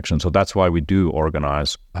wonderful connection. So that's why we do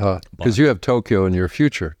organize. Because you have Tokyo in your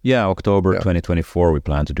future. Yeah, October 2024, we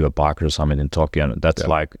plan to do a Biohacker Summit in Tokyo. And that's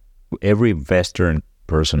like every Western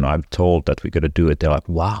person I've told that we're going to do it, they're like,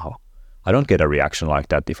 wow. I don't get a reaction like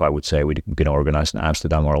that if I would say we're going to organize in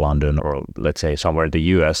Amsterdam or London or let's say somewhere in the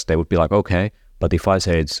US. They would be like, okay. But if I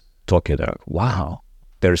say it's Tokyo, they're like, wow.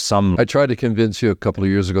 There's some... I tried to convince you a couple of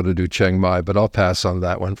years ago to do Chiang Mai, but I'll pass on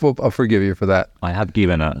that one. I'll forgive you for that. I have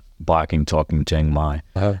given a biking talk in Chiang Mai.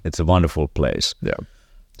 It's a wonderful place. Yeah.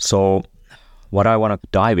 So what I want to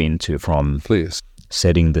dive into from... Please.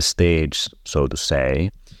 setting the stage, so to say,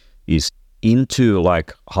 is into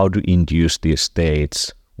like how to induce these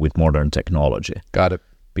states with modern technology. Got it.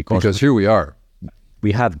 Because here we are.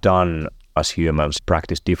 We have done, as humans,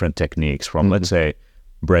 practice different techniques from, let's say,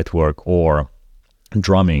 breathwork or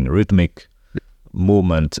drumming, rhythmic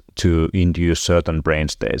movement to induce certain brain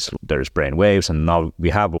states. There's brain waves, and now we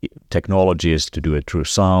have technologies to do it through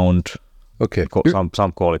sound. Okay.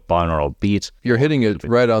 Some call it binaural beats. You're hitting it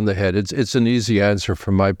right on the head. It's an easy answer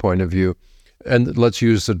from my point of view. And let's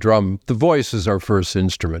use the drum. The voice is our first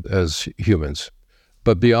instrument as humans.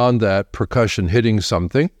 But beyond that, percussion, hitting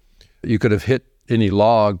something. You could have hit any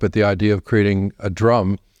log, but the idea of creating a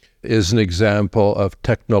drum is an example of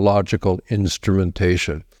technological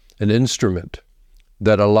instrumentation. An instrument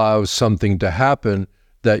that allows something to happen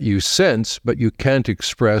that you sense, but you can't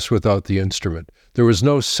express without the instrument. There was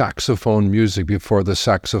no saxophone music before the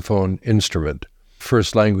saxophone instrument.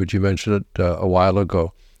 First language, you mentioned it a while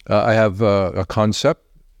ago. I have a concept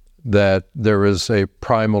that there is a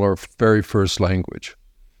primal or very first language,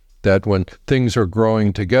 that when things are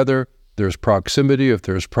growing together, there's proximity. If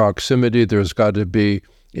there's proximity, there's got to be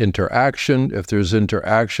interaction. If there's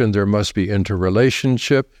interaction, there must be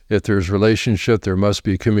interrelationship. If there's relationship, there must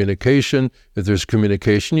be communication. If there's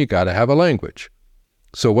communication, you got to have a language.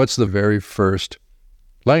 So what's the very first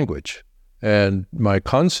language? And my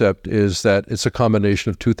concept is that it's a combination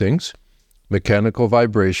of two things: mechanical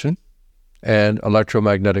vibration and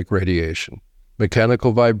electromagnetic radiation.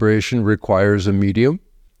 Mechanical vibration requires a medium.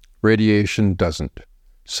 Radiation doesn't.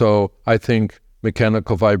 So I think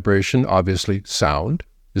mechanical vibration, obviously sound,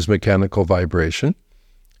 is mechanical vibration,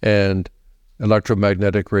 and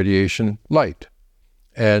electromagnetic radiation, light.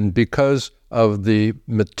 And because of the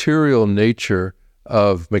material nature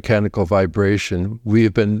of mechanical vibration,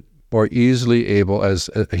 we've been more easily able as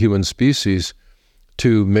a human species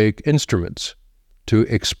to make instruments to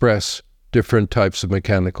express different types of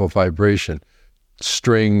mechanical vibration.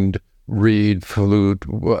 Stringed, reed, flute,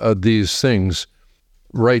 these things.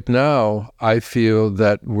 Right now, I feel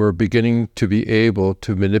that we're beginning to be able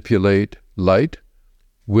to manipulate light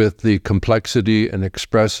with the complexity and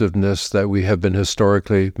expressiveness that we have been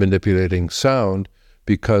historically manipulating sound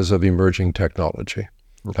because of emerging technology.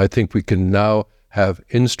 I think we can now have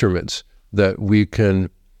instruments that we can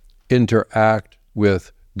interact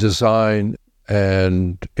with, design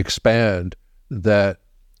and expand, that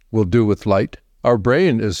will do with light. Our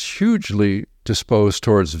brain is hugely disposed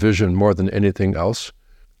towards vision more than anything else.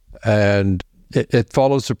 And it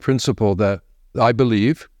follows the principle that I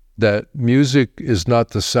believe that music is not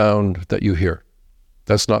the sound that you hear.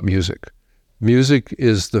 That's not music. Music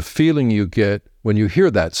is the feeling you get when you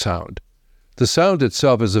hear that sound. The sound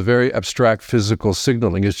itself is a very abstract physical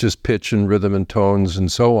signaling. It's just pitch and rhythm and tones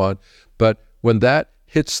and so on. But when that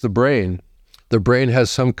hits the brain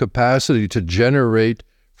has some capacity to generate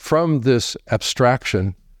from this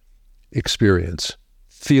abstraction experience,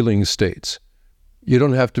 feeling states. You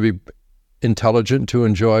don't have to be intelligent to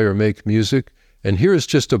enjoy or make music. And here's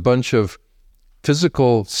just a bunch of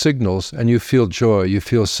physical signals, and you feel joy, you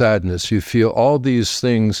feel sadness, you feel all these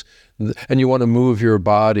things, and you want to move your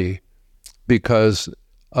body because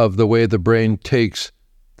of the way the brain takes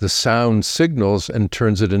the sound signals and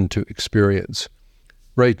turns it into experience.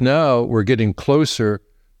 Right now, we're getting closer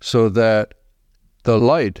so that the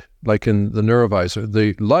light, like in the neurovisor,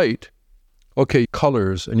 the light, okay,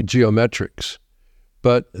 colors and geometrics,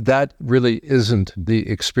 but that really isn't the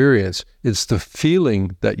experience. It's the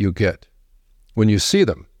feeling that you get when you see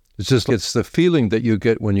them. It's the feeling that you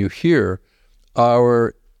get when you hear.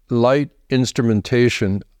 Our light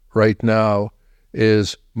instrumentation right now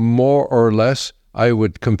is more or less, I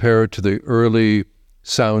would compare it to the early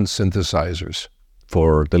sound synthesizers.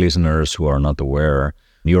 For the listeners who are not aware,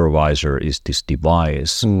 neurovisor is this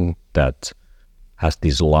device that has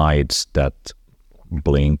these lights that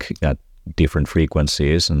blink at different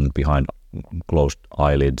frequencies, and behind closed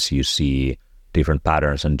eyelids you see different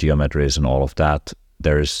patterns and geometries and all of that.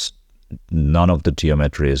 There's none of the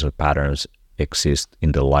geometries or patterns exist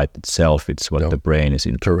in the light itself. It's what the brain is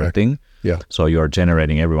interpreting. Correct. Yeah. So you're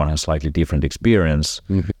generating, everyone has slightly different experience,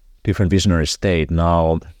 different visionary state.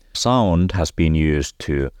 Now, sound has been used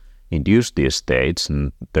to induce these states,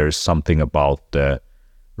 and there's something about the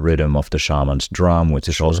rhythm of the shaman's drum, which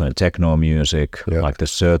is also in techno music, like the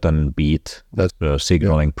certain beat, that's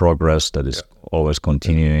signaling progress that is always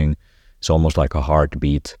continuing. It's almost like a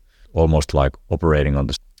heartbeat, almost like operating on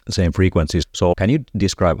the same frequencies. So can you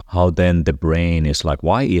describe how then the brain is like,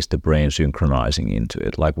 why is the brain synchronizing into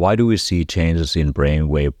it? Like, why do we see changes in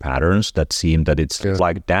brainwave patterns that seem that it's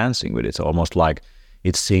like dancing with it? It's almost like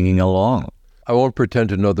it's singing along. I won't pretend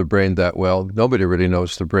to know the brain that well. Nobody really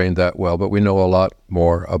knows the brain that well, but we know a lot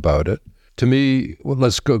more about it. To me, well,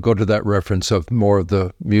 let's go to that reference of more of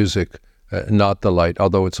the music, not the light,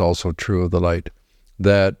 although it's also true of the light,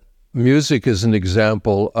 that music is an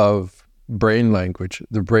example of brain language.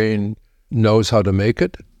 The brain knows how to make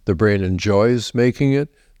it. The brain enjoys making it.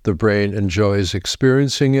 The brain enjoys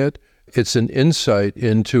experiencing it. It's an insight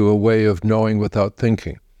into a way of knowing without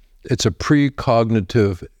thinking. It's a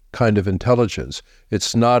precognitive kind of intelligence.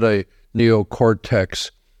 It's not a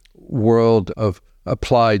neocortex world of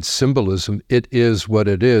applied symbolism. It is what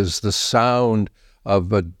it is. The sound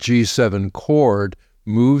of a G7 chord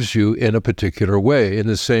moves you in a particular way, in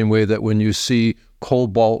the same way that when you see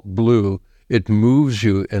cobalt blue, it moves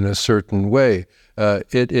you in a certain way.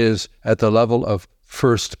 It is at the level of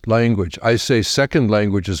first language. I say second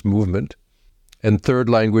language is movement, and third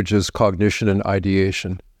language is cognition and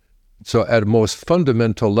ideation. So at a most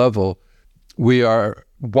fundamental level,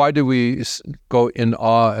 why do we go in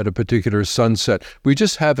awe at a particular sunset? We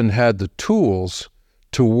just haven't had the tools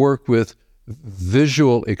to work with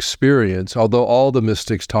visual experience, although all the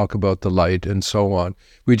mystics talk about the light and so on.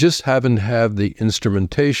 We just haven't had the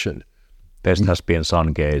instrumentation. Best has been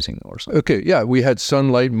sun gazing or something. Okay, yeah, we had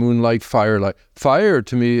sunlight, moonlight, firelight. Fire,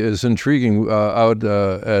 to me, is intriguing. Out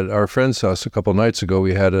at our friend's house a couple nights ago,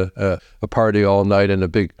 we had a party all night and a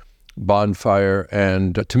big bonfire.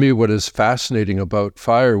 And to me, what is fascinating about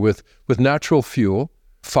fire with natural fuel,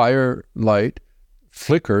 firelight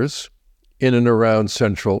flickers in and around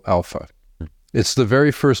central alpha. It's the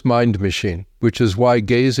very first mind machine, which is why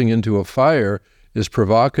gazing into a fire is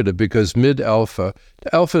provocative, because mid-alpha,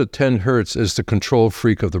 alpha 10 hertz is the control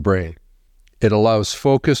freak of the brain. It allows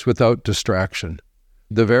focus without distraction.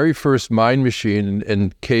 The very first mind machine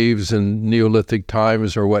in caves in Neolithic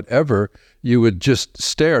times or whatever, you would just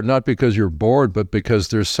stare, not because you're bored, but because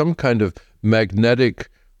there's some kind of magnetic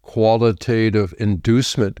qualitative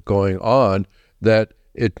inducement going on that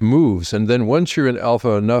it moves. And then once you're in alpha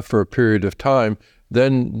enough for a period of time,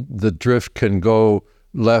 then the drift can go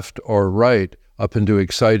left or right up into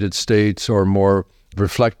excited states or more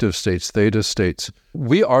reflective states, theta states.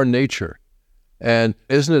 We are nature. And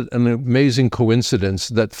isn't it an amazing coincidence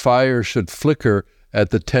that fire should flicker at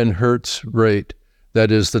the 10 hertz rate?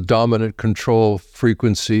 That is the dominant control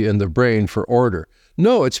frequency in the brain for order.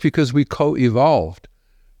 No, it's because we co-evolved.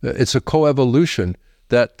 It's a co-evolution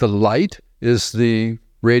that the light is the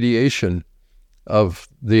radiation of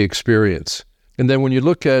the experience. And then when you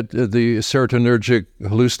look at the serotonergic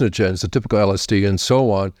hallucinogens, the typical LSD and so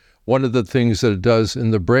on, one of the things that it does in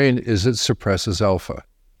the brain is it suppresses alpha.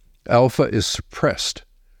 Alpha is suppressed.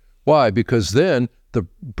 Why? Because then the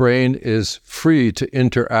brain is free to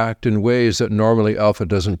interact in ways that normally alpha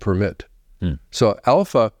doesn't permit. So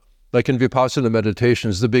alpha, like in Vipassana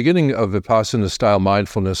meditations, the beginning of Vipassana-style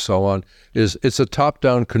mindfulness, so on, it's a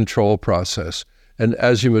top-down control process. And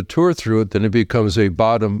as you mature through it, then it becomes a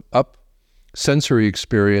bottom-up sensory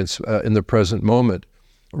experience in the present moment.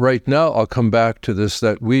 Right now, I'll come back to this,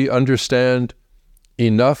 that we understand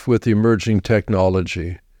enough with emerging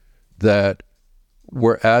technology that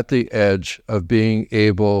we're at the edge of being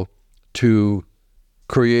able to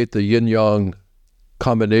create the yin-yang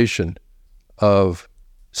combination of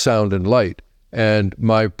sound and light. And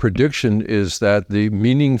my prediction is that the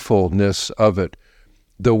meaningfulness of it,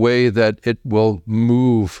 the way that it will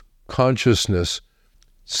move consciousness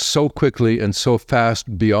so quickly and so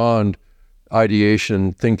fast beyond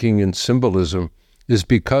ideation, thinking, and symbolism, is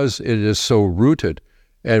because it is so rooted.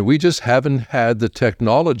 And we just haven't had the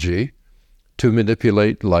technology to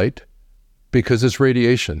manipulate light because it's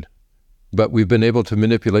radiation. But we've been able to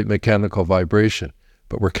manipulate mechanical vibration,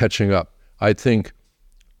 but we're catching up. I think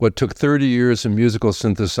what took 30 years in musical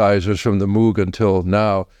synthesizers from the Moog until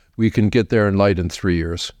now, we can get there in light in 3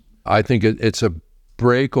 years. I think it's a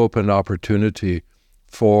break-open opportunity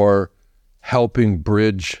for helping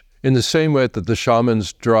bridge, in the same way that the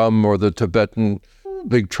shaman's drum or the Tibetan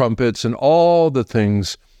big trumpets and all the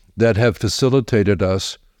things that have facilitated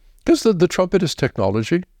us, because the trumpet is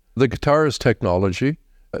technology, the guitar is technology,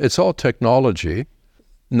 it's all technology.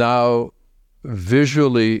 Now,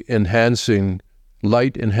 visually enhancing,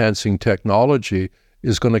 light enhancing technology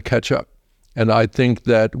is going to catch up. And I think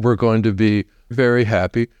that we're going to be very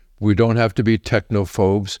happy. We don't have to be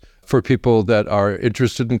technophobes. For people that are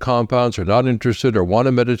interested in compounds or not interested or want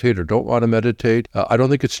to meditate or don't want to meditate, I don't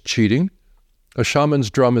think it's cheating. A shaman's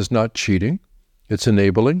drum is not cheating. It's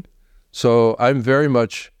enabling. So I'm very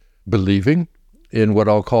much believing in what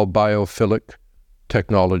I'll call biophilic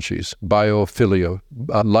technologies, biophilia,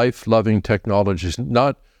 life-loving technologies,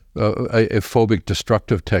 not a phobic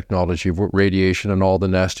destructive technology, radiation and all the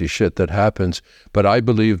nasty shit that happens. But I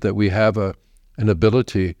believe that we have an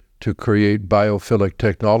ability to create biophilic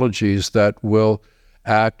technologies that will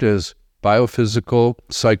act as biophysical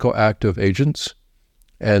psychoactive agents,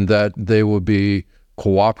 and that they will be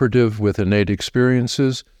cooperative with innate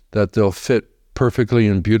experiences, that they'll fit perfectly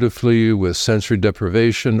and beautifully with sensory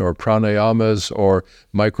deprivation or pranayamas or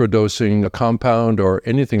microdosing a compound or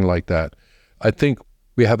anything like that. I think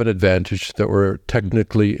we have an advantage that we're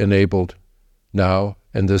technically enabled now,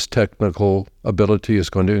 and this technical ability is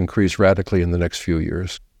going to increase radically in the next few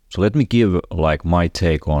years. So let me give my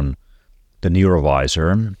take on the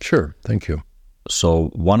Neurovisor. Sure, thank you. So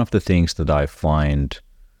one of the things that I find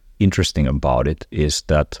interesting about it is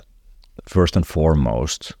that first and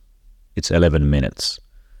foremost, it's 11 minutes.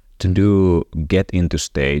 To get into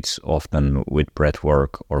states, often with breath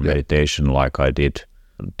work or meditation like I did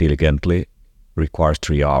diligently, requires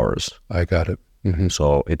 3 hours. I got it. Mm-hmm.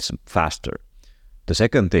 So it's faster. The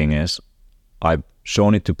second thing is I've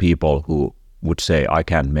shown it to people who would say, I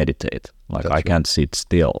can't meditate, I can't sit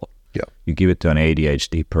still. Yeah. You give it to an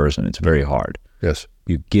ADHD person, it's very hard. Yes.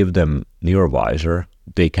 You give them Neurovisor,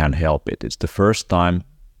 they can't help it. It's the first time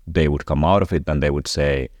they would come out of it and they would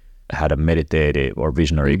say, had a meditative or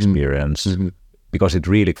visionary experience, because it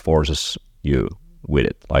really forces you with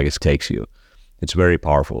it, it takes you. It's very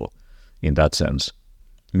powerful in that sense.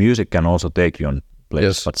 Music can also take you on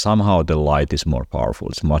place, but somehow the light is more powerful.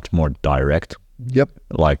 It's much more direct. Yep.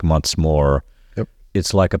 Much more,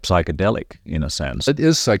 it's like a psychedelic in a sense. It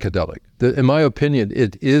is psychedelic. In my opinion,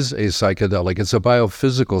 it is a psychedelic. It's a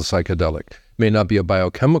biophysical psychedelic. It may not be a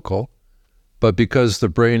biochemical, but because the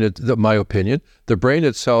brain, my opinion, the brain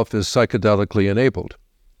itself is psychedelically enabled.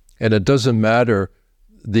 And it doesn't matter,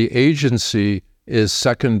 the agency is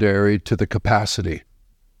secondary to the capacity.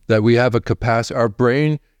 That we have a capacity, our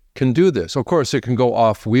brain can do this. Of course, it can go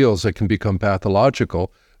off wheels, it can become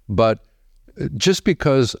pathological, but just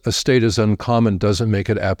because a state is uncommon doesn't make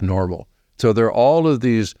it abnormal. So there are all of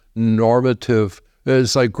these normative,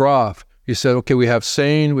 it's like Groff. He said, okay, we have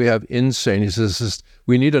sane, we have insane. He says,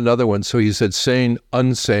 we need another one. So he said sane,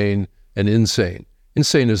 unsane, and insane.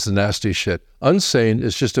 Insane is the nasty shit. Unsane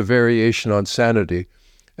is just a variation on sanity.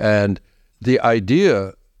 And the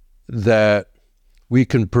idea that we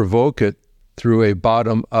can provoke it through a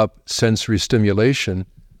bottom-up sensory stimulation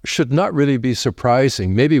should not really be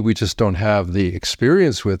surprising. Maybe we just don't have the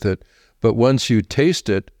experience with it, but once you taste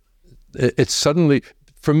it, it's suddenly,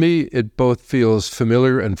 for me, it both feels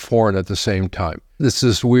familiar and foreign at the same time. It's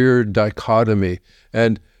this weird dichotomy.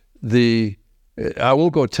 And I will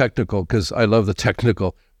go technical because I love the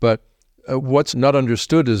technical, but what's not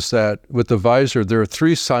understood is that with the visor, there are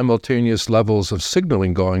 3 simultaneous levels of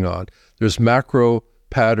signaling going on. There's macro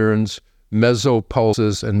patterns, meso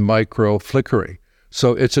pulses, and micro flickering.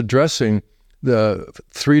 So it's addressing the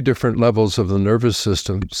 3 different levels of the nervous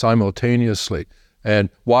system simultaneously. And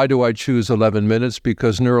why do I choose 11 minutes?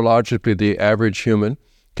 Because neurologically, the average human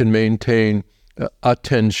can maintain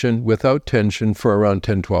attention without tension for around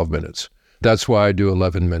 10, 12 minutes. That's why I do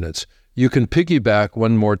 11 minutes. You can piggyback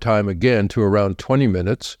one more time again to around 20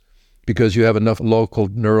 minutes because you have enough local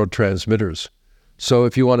neurotransmitters. So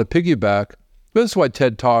if you want to piggyback, that's why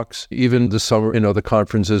TED Talks, even the summer, the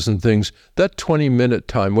conferences and things, that 20-minute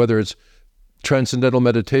time, whether it's transcendental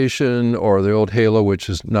meditation or the old halo, which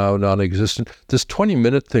is now non-existent, this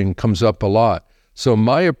 20-minute thing comes up a lot. So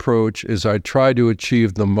my approach is I try to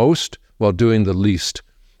achieve the most while doing the least.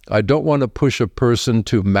 I don't want to push a person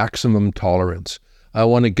to maximum tolerance. I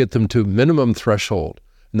want to get them to minimum threshold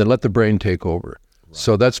and then let the brain take over. Right.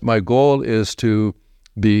 So that's my goal, is to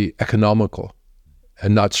be economical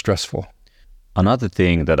and not stressful. Another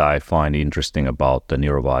thing that I find interesting about the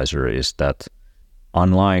Neurovisor is that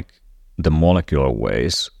unlike the molecular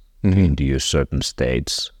ways to induce certain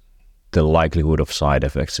states, the likelihood of side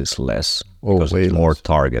effects is less because it's more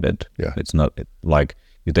targeted. Yeah. It's not like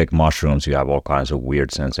you take mushrooms, you have all kinds of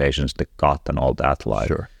weird sensations, the gut and all that,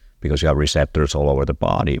 Sure. because you have receptors all over the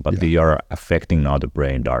body, but they are affecting now the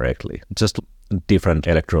brain directly. Just different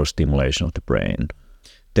electrostimulation of the brain.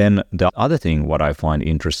 Then the other thing, what I find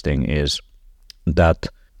interesting is that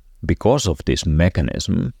because of this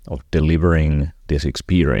mechanism of delivering this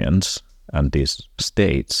experience and these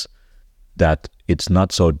states, that it's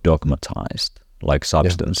not so dogmatized like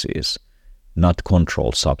substances, not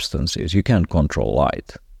controlled substances. You can't control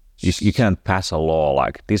light. You can't pass a law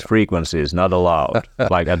like this frequency is not allowed.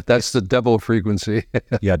 That's the devil frequency.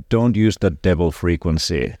 Don't use the devil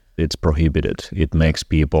frequency. It's prohibited. It makes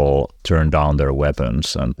people turn down their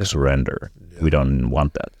weapons and surrender. We don't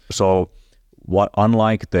want that. So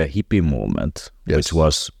unlike the hippie movement, which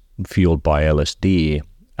was fueled by LSD.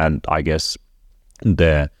 And I guess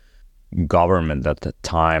the government at the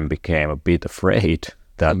time became a bit afraid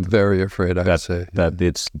that I'm very afraid, I would say. That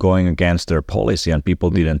it's going against their policy, and people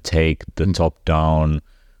didn't take the top-down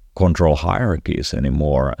control hierarchies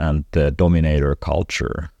anymore and the dominator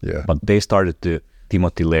culture. Yeah. But they started to,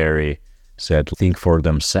 Timothy Leary said, think for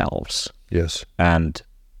themselves. Yes. And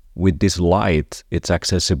with this light, it's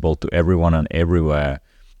accessible to everyone and everywhere,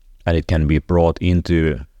 and it can be brought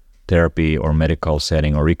into therapy or medical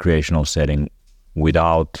setting or recreational setting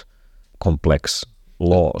without complex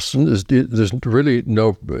laws. There's really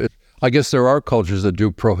no, I guess there are cultures that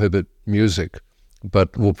do prohibit music,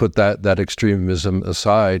 but we'll put that extremism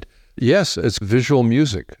aside. Yes, it's visual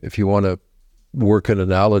music, if you want to work an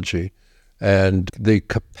analogy. And the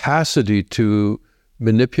capacity to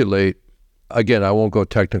manipulate, again, I won't go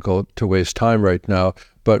technical to waste time right now,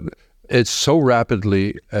 but it's so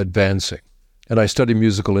rapidly advancing. And I study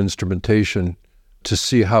musical instrumentation to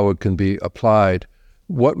see how it can be applied.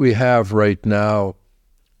 What we have right now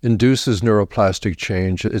induces neuroplastic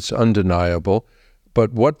change. It's undeniable.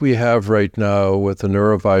 But what we have right now with the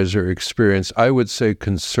Neurovisor experience, I would say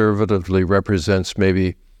conservatively represents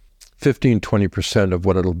maybe 15-20% of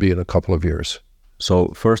what it'll be in a couple of years. So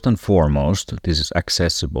first and foremost, this is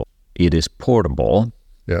accessible. It is portable.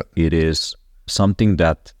 Yeah. It is something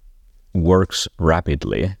that works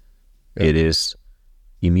rapidly. Yeah. It is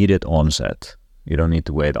immediate onset. You don't need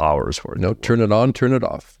to wait hours for it. No, turn it on, turn it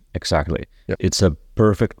off. Exactly. Yep. It's a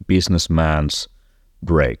perfect businessman's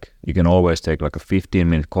break. You can always take like a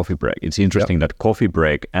 15-minute coffee break. It's interesting that coffee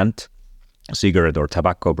break and cigarette or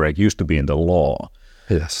tobacco break used to be in the law.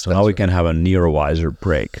 Yes. So now we can have a Neurovisor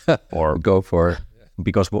break. Or go for it.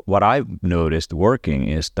 Because what I've noticed working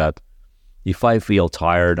is that if I feel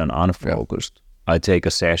tired and unfocused, I take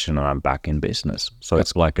a session and I'm back in business. So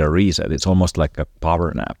it's like a reset. It's almost like a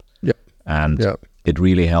power nap. Yeah. And it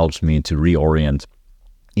really helps me to reorient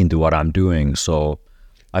into what I'm doing. So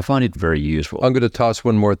I find it very useful. I'm going to toss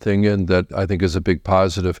one more thing in that I think is a big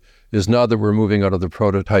positive, is now that we're moving out of the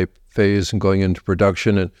prototype phase and going into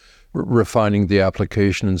production and refining the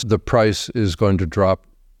applications, the price is going to drop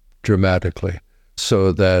dramatically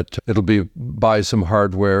so that it'll be buy some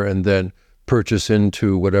hardware and then purchase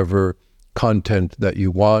into whatever content that you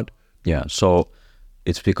want. Yeah, so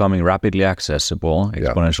it's becoming rapidly accessible.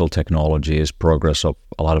 Exponential technologies, progress of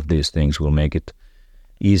a lot of these things will make it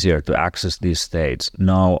easier to access these states.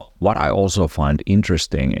 Now, what I also find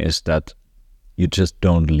interesting is that you just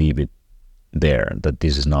don't leave it there, that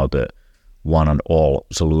this is now the one and all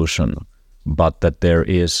solution, but that there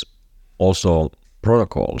is also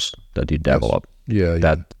protocols that you develop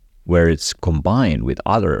that where it's combined with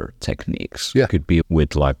other techniques. Could be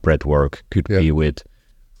with like breath work, could be with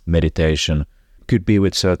meditation, could be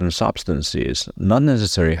with certain substances, not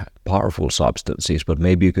necessarily powerful substances, but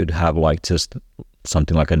maybe you could have like just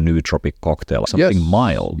something like a nootropic cocktail, something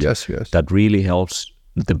mild that really helps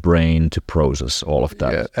the brain to process all of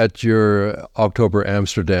that. At your October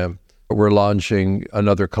Amsterdam, we're launching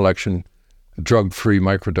another collection, drug-free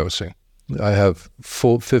microdosing. I have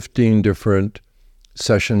full 15 different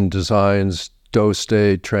session designs, dose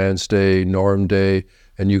day, trance day, norm day,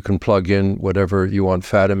 and you can plug in whatever you want,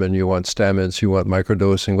 Fadiman, you want Stamets, you want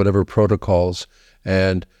microdosing, whatever protocols,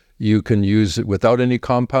 and you can use it without any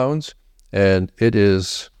compounds, and it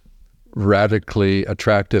is radically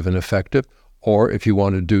attractive and effective. Or if you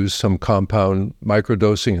want to do some compound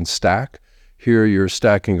microdosing and stack, here you're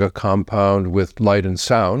stacking a compound with light and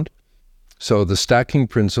sound. So the stacking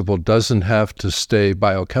principle doesn't have to stay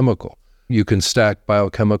biochemical. You can stack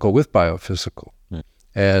biochemical with biophysical.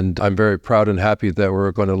 And I'm very proud and happy that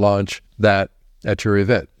we're going to launch that at your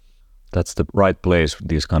event. That's the right place,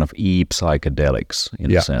 these kind of psychedelics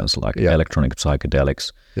in a sense, like electronic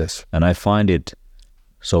psychedelics. Yes. And I find it,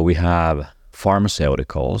 so we have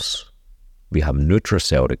pharmaceuticals, we have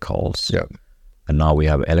nutraceuticals, and now we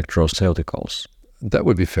have electroceuticals. That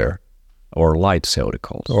would be fair. Or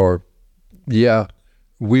lightceuticals. Or,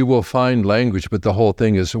 we will find language, but the whole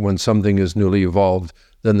thing is when something is newly evolved,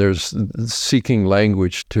 then there's seeking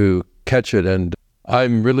language to catch it. And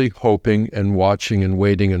I'm really hoping and watching and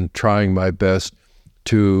waiting and trying my best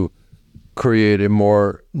to create a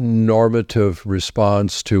more normative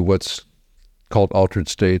response to what's called altered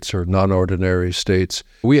states or non-ordinary states.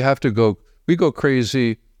 We go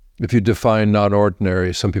crazy if you define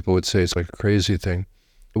non-ordinary. Some people would say it's like a crazy thing.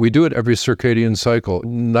 We do it every circadian cycle.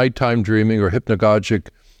 Nighttime dreaming or hypnagogic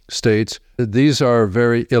states, these are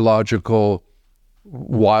very illogical,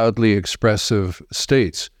 wildly expressive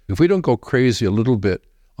states. If we don't go crazy a little bit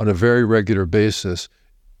on a very regular basis,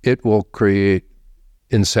 it will create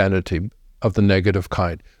insanity. of the negative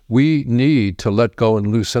kind. We need to let go and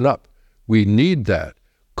loosen up. We need that.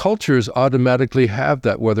 Cultures automatically have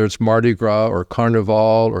that, whether it's Mardi Gras or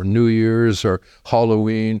Carnival or New Year's or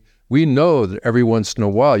Halloween. We know that every once in a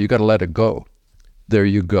while you got to let it go. There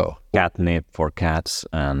you go. Catnip for cats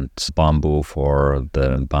and bamboo for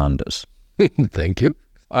the pandas. Thank you.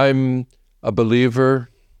 I'm a believer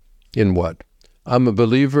in what? I'm a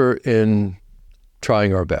believer in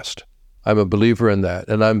trying our best. I'm a believer in that.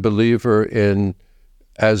 And I'm a believer in,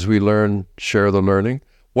 as we learn, share the learning.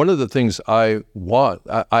 One of the things I want,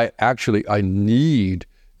 I need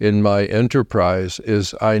in my enterprise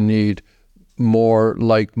is I need more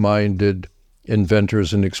like-minded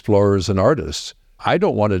inventors and explorers and artists. I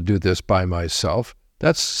don't want to do this by myself.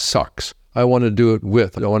 That sucks. I want to do it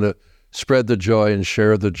with. I want to spread the joy and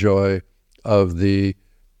share the joy of the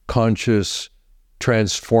conscious,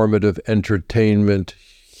 transformative entertainment,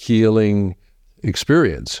 healing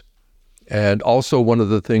experience. And also one of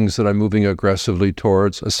the things that I'm moving aggressively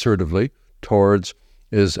towards, assertively towards,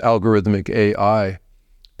 is algorithmic AI,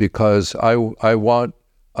 because I want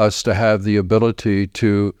us to have the ability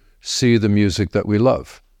to see the music that we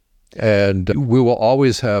love. And we will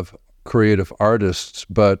always have creative artists,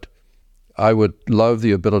 but I would love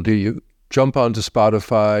the ability, you jump onto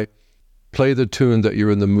Spotify, play the tune that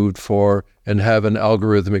you're in the mood for, and have an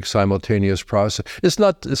algorithmic simultaneous process. It's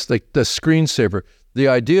like the screensaver. The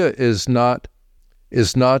idea is not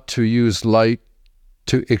to use light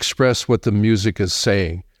to express what the music is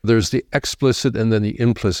saying. There's the explicit and then the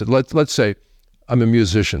implicit. Let's say I'm a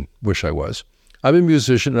musician, wish I was. I'm a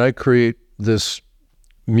musician and I create this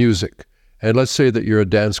music. And let's say that you're a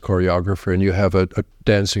dance choreographer and you have a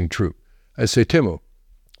dancing troupe. I say, Timo,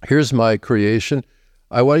 here's my creation.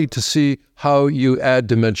 I want you to see how you add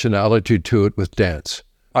dimensionality to it with dance.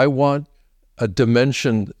 I want a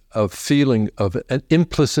dimension of feeling of an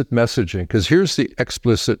implicit messaging, because here's the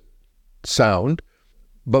explicit sound.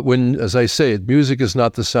 But when, as I say, music is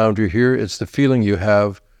not the sound you hear, it's the feeling you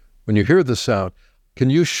have when you hear the sound. Can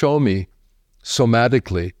you show me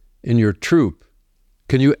somatically in your troupe,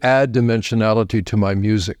 can you add dimensionality to my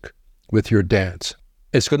music with your dance?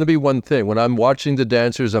 It's going to be one thing. When I'm watching the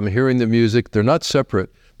dancers, I'm hearing the music, they're not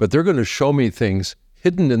separate, but they're going to show me things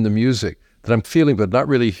hidden in the music that I'm feeling but not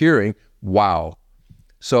really hearing. Wow.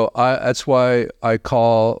 So that's why I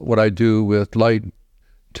call what I do with light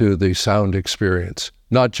to the sound experience,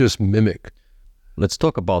 not just mimic. Let's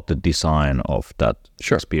talk about the design of that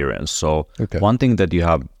experience. So Okay. One thing that you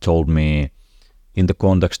have told me in the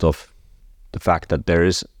context of the fact that there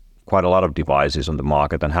is quite a lot of devices on the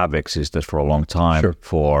market and have existed for a long time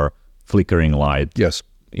for flickering light Yes.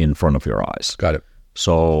 in front of your eyes. Got it.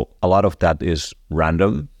 So a lot of that is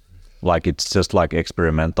random, like it's just like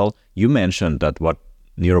experimental. You mentioned that what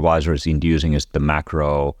Neurovisor is inducing is the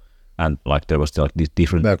macro, and like there was like these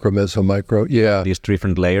different Macro, meso, micro. Yeah. these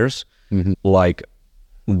different layers. Like,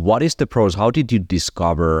 what is the pros? How did you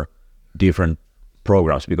discover different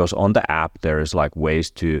programs? Because on the app there is like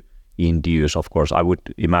ways to induce. Of course, I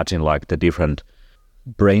would imagine like the different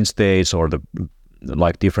brain states or the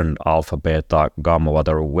like different alpha, beta, gamma,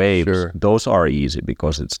 whatever waves. Sure. Those are easy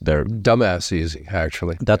because it's they're Dumbass easy,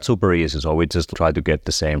 actually. that's super easy. So we just try to get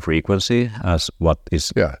the same frequency as what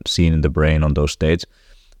is seen in the brain on those states.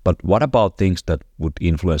 But what about things that would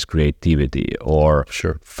influence creativity or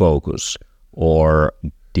focus or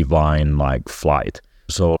divine like flight?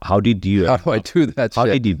 So how did you... How do I do that? How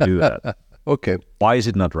did you do that? Okay. Why is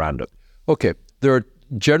it not random? Okay. There are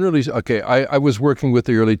generally... Okay, I was working with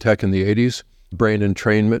the early tech in the 80s, brain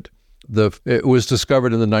entrainment. It was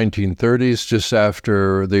discovered in the 1930s, just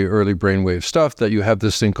after the early brainwave stuff, that you have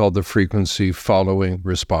this thing called the frequency following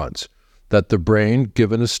response, that the brain,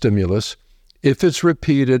 given a stimulus, if it's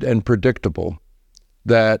repeated and predictable,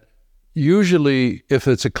 that usually if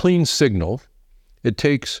it's a clean signal, it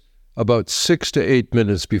takes about 6 to 8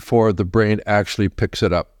 minutes before the brain actually picks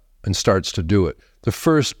it up and starts to do it. The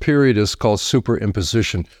first period is called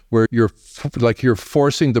superimposition, where you're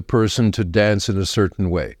forcing the person to dance in a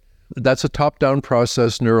certain way. That's a top-down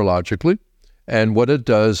process neurologically, and what it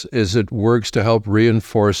does is it works to help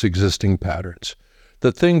reinforce existing patterns.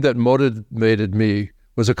 The thing that motivated me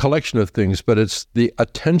was a collection of things, but it's the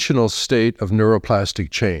attentional state of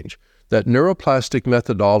neuroplastic change. That neuroplastic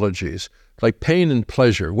methodologies, like pain and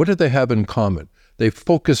pleasure, what do they have in common? They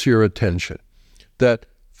focus your attention. That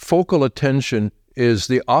focal attention is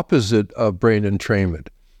the opposite of brain entrainment,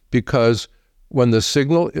 because when the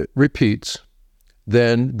signal repeats,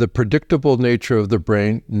 then the predictable nature of the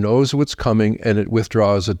brain knows what's coming and it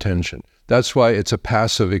withdraws attention. That's why it's a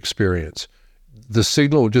passive experience. The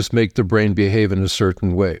signal will just make the brain behave in a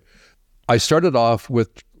certain way. I started off with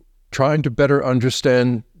trying to better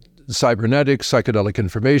understand cybernetics, psychedelic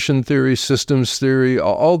information theory, systems theory,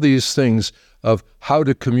 all these things of how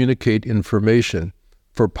to communicate information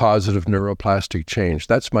for positive neuroplastic change.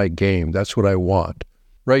 That's my game. That's what I want.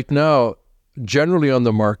 Right now, generally on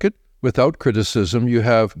the market, without criticism, you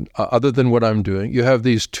have, other than what I'm doing, you have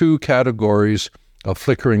these two categories of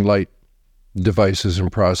flickering light devices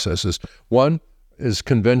and processes. One is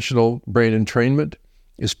conventional brain entrainment.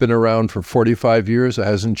 It's been around for 45 years. It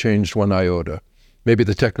hasn't changed one iota. Maybe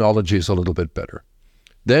the technology is a little bit better.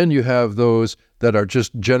 Then you have those that are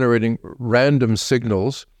just generating random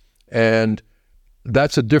signals, and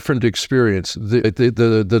that's a different experience.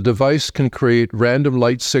 The device can create random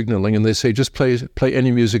light signaling, and they say, just play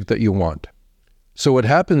any music that you want. So what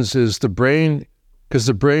happens is the brain, because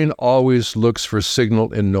the brain always looks for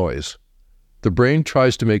signal in noise. The brain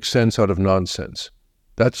tries to make sense out of nonsense.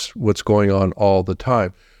 That's what's going on all the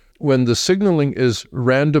time. When the signaling is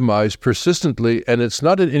randomized persistently, and it's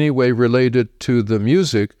not in any way related to the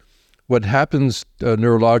music, what happens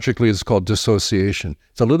neurologically is called dissociation.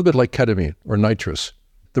 It's a little bit like ketamine or nitrous.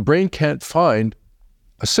 The brain can't find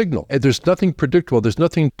a signal. There's nothing predictable. There's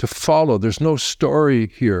nothing to follow. There's no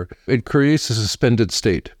story here. It creates a suspended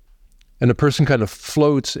state. And a person kind of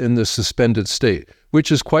floats in this suspended state,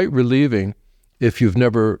 which is quite relieving if you've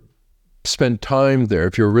never spent time there,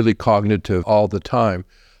 if you're really cognitive all the time.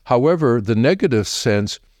 However, the negative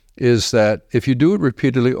sense is that if you do it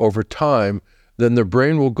repeatedly over time, then the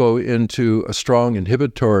brain will go into a strong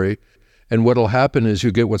inhibitory, and what will happen is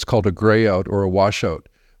you get what's called a gray out or a washout,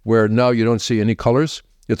 where now you don't see any colors.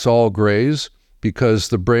 It's all grays because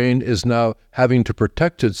the brain is now having to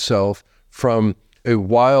protect itself from a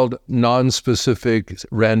wild, non-specific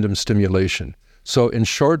random stimulation. So in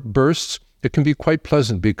short bursts, it can be quite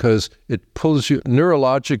pleasant because it pulls you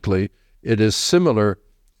neurologically. It is similar,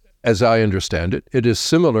 as I understand it, it is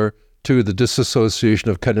similar to the disassociation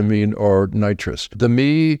of ketamine or nitrous. The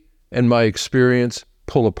me and my experience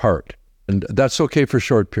pull apart, and that's okay for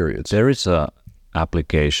short periods. There is a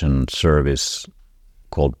application service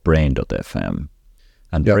called Brain.fm,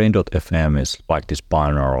 and Brain.fm is like this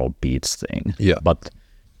binaural beats thing. Yeah. But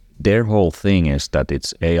their whole thing is that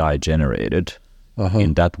it's AI generated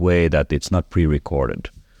in that way that it's not pre-recorded.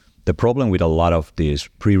 The problem with a lot of these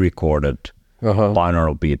pre-recorded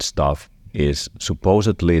binaural beat stuff is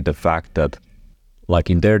supposedly the fact that, like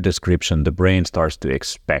in their description, the brain starts to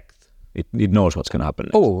expect. It knows what's going to happen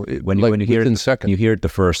next. When you hear it, you hear it the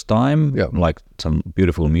first time, like some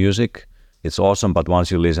beautiful music, it's awesome. But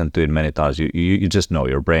once you listen to it many times, you just know,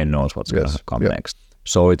 your brain knows what's going to come next.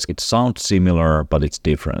 So it sounds similar, but it's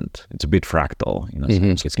different. It's a bit fractal in a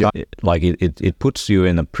sense. It's like it puts you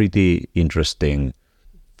in a pretty interesting,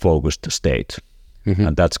 focused state,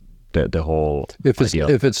 and that's the whole idea.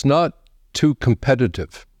 If it's not too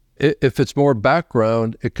competitive, if it's more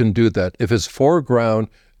background, it can do that. If it's foreground,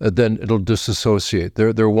 then it'll disassociate.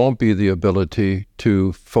 There won't be the ability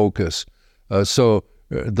to focus. So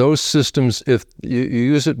those systems, if you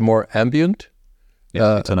use it more ambient,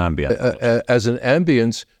 it's an ambient. As an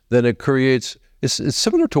ambience, then it creates, it's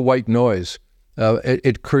similar to white noise.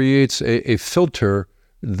 It creates a filter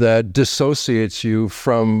that dissociates you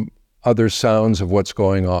from other sounds of what's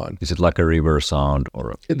going on. Is it like a river sound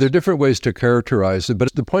or? There are different ways to characterize it,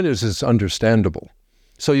 but the point is it's understandable.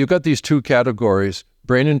 So you've got these two categories,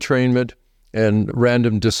 brain entrainment and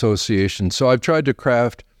random dissociation. So I've tried to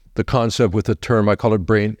craft the concept with a term, I call it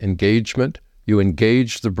brain engagement. You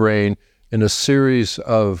engage the brain in a series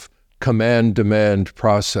of command-demand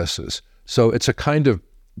processes. So it's a kind of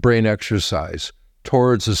brain exercise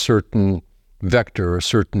towards a certain vector, a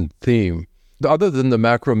certain theme. Other than the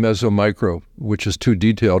macro, meso, micro, which is too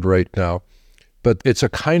detailed right now, but it's a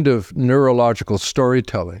kind of neurological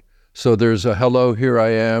storytelling. So there's a hello, here I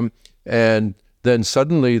am, and then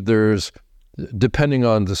suddenly there's, depending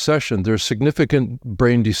on the session, there's significant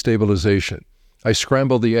brain destabilization. I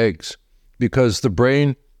scramble the eggs because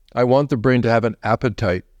I want the brain to have an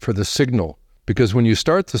appetite for the signal, because when you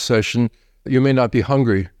start the session, you may not be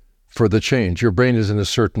hungry for the change. Your brain is in a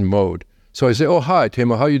certain mode. So I say, oh, hi,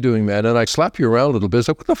 Timo, how you doing, man? And I slap you around a little bit. It's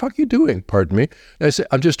like, what the fuck are you doing? Pardon me. And I say,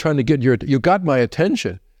 I'm just trying to get you got my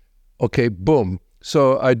attention. Okay, boom.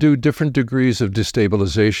 So I do different degrees of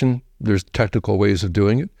destabilization. There's technical ways of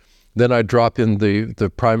doing it. Then I drop in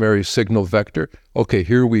the primary signal vector. Okay,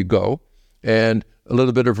 here we go. And a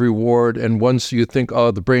little bit of reward. And once you think,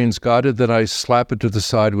 oh, the brain's got it, then I slap it to the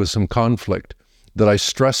side with some conflict, that I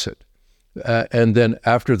stress it. And then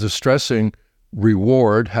after the stressing,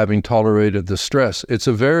 reward, having tolerated the stress. It's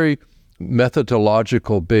a very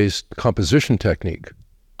methodological based composition technique.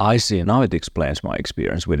 I see. Now it explains my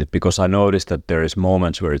experience with it, because I noticed that there is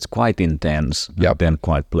moments where it's quite intense, Yep. then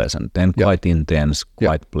quite pleasant, then Yep. quite intense,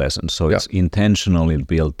 quite pleasant. So it's intentionally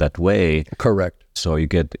built that way. Correct. So you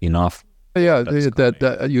get enough. Yeah,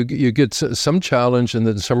 you get some challenge and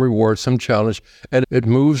then some reward, some challenge, and it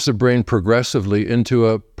moves the brain progressively into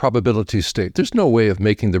a probability state. There's no way of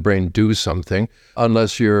making the brain do something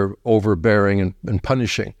unless you're overbearing and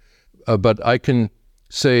punishing. But I can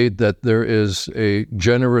say that there is a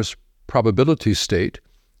generous probability state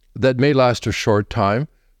that may last a short time.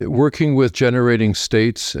 Working with generating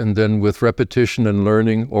states and then with repetition and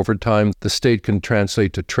learning over time, the state can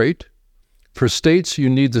translate to trait. For states, you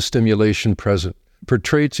need the stimulation present. For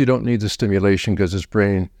traits, you don't need the stimulation because it's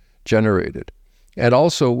brain generated. And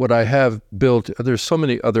also what I have built, there's so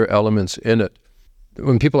many other elements in it.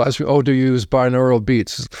 When people ask me, oh, do you use binaural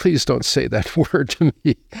beats? Please don't say that word to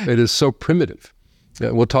me. It is so primitive.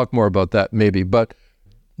 We'll talk more about that maybe. But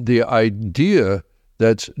the idea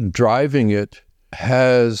that's driving it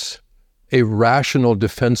has a rational,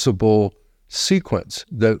 defensible sequence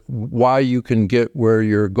that why you can get where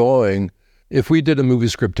you're going. If we did a movie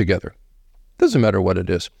script together, doesn't matter what it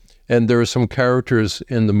is, and there are some characters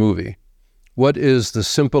in the movie, what is the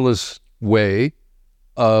simplest way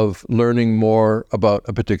of learning more about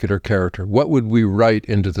a particular character? What would we write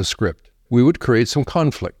into the script? We would create some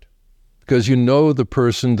conflict because you know the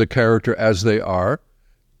person, the character as they are,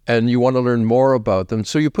 and you want to learn more about them.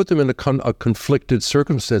 So you put them in a conflicted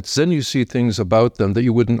circumstance. Then you see things about them that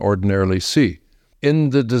you wouldn't ordinarily see. In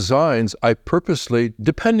the designs, I purposely,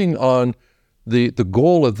 depending on the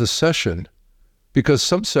goal of the session, because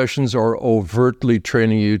some sessions are overtly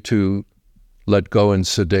training you to let go and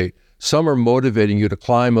sedate. Some are motivating you to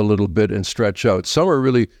climb a little bit and stretch out. Some are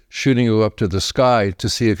really shooting you up to the sky to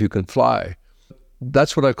see if you can fly.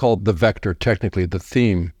 That's what I call the vector, technically, the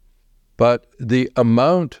theme. But the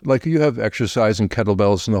amount, like you have exercise and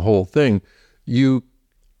kettlebells and the whole thing, you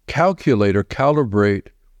calculate or calibrate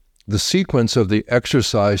the sequence of the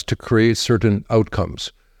exercise to create certain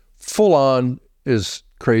outcomes. Full on is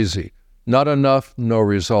crazy. Not enough, no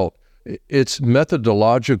result. It's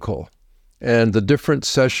methodological, and the different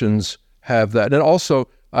sessions have that. And also,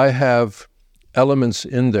 I have elements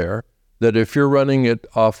in there that if you're running it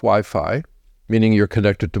off Wi-Fi, meaning you're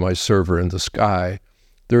connected to my server in the sky,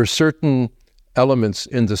 there are certain elements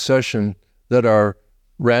in the session that are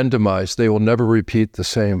randomized. They will never repeat the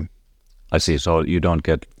same. I see. So you don't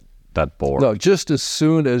get that bored. No, just as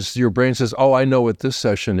soon as your brain says, oh, I know what this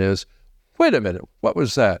session is. Wait a minute, what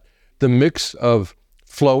was that? The mix of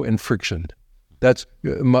flow and friction. That's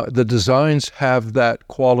the designs have that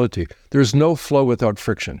quality. There's no flow without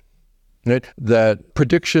friction. Right? That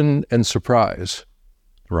prediction and surprise.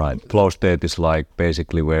 Right. Flow state is like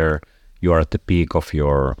basically where you are at the peak of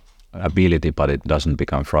your ability, but it doesn't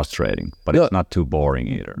become frustrating. But it's not too boring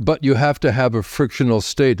either. But you have to have a frictional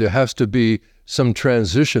state. There has to be some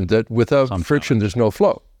transition that without friction, there's no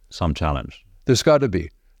flow. Some challenge. There's got to be.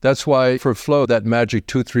 That's why for flow, that magic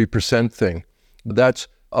 2-3% thing, that's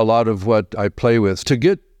a lot of what I play with. To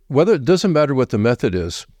get, whether it doesn't matter what the method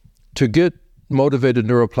is, to get motivated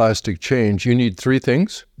neuroplastic change, you need 3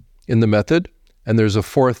 things in the method, and there's a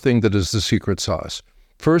 4th thing that is the secret sauce.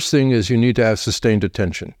 First thing is you need to have sustained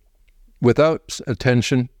attention. Without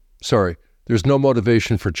attention, there's no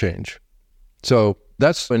motivation for change. So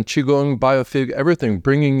that's when Qigong, Biofig, everything,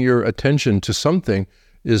 bringing your attention to something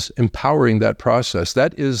is empowering that process.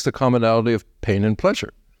 That is the commonality of pain and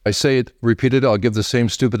pleasure. I say it, repeat it, I'll give the same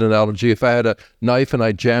stupid analogy. If I had a knife and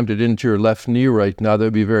I jammed it into your left knee right now, that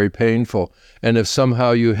would be very painful. And if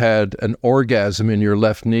somehow you had an orgasm in your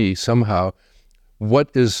left knee, somehow,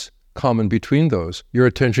 what is common between those? Your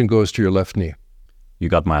attention goes to your left knee. You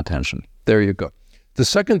got my attention. There you go. The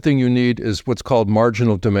second thing you need is what's called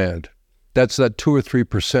marginal demand. That's that 2 or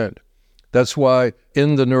 3%. That's why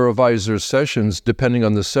in the neurovisor sessions, depending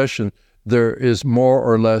on the session, there is more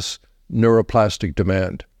or less neuroplastic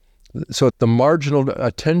demand. So the marginal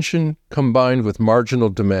attention combined with marginal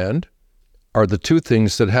demand are the 2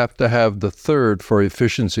 things that have to have the third for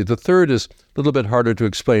efficiency. The third is a little bit harder to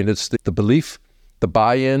explain. It's the belief, the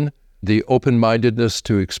buy-in, the open-mindedness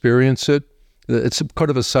to experience it. It's kind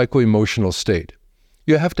of a psycho-emotional state.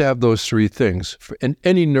 You have to have those 3 things in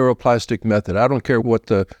any neuroplastic method. I don't care what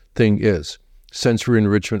the thing is, sensory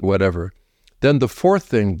enrichment, whatever. Then the 4th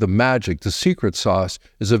thing, the magic, the secret sauce,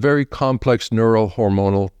 is a very complex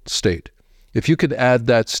neurohormonal state. If you could add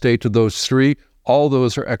that state to those 3, all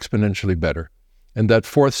those are exponentially better. And that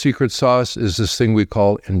 4th secret sauce is this thing we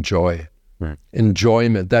call enjoy. Right.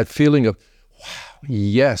 Enjoyment, that feeling of, wow,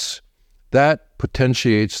 yes, that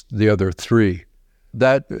potentiates the other 3.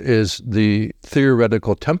 that is the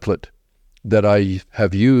theoretical template that I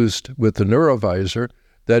have used with the Neurovisor.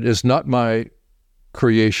 That is not my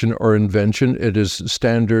creation or invention. It is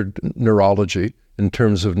standard neurology in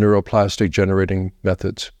terms of neuroplastic generating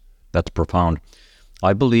methods. That's profound.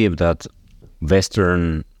 I believe that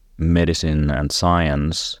Western medicine and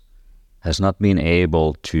science has not been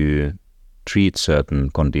able to treat certain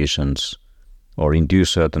conditions or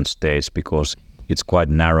induce certain states because it's quite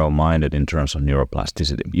narrow-minded in terms of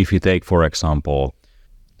neuroplasticity. If you take, for example,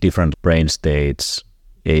 different brain states,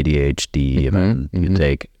 ADHD, even, you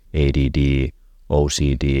take ADD,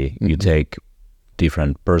 OCD, you take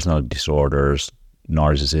different personality disorders,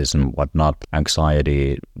 narcissism, whatnot,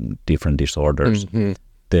 anxiety, different disorders.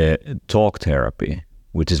 The talk therapy,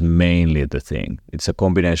 which is mainly the thing, it's a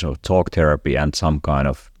combination of talk therapy and some kind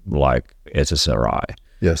of like SSRI.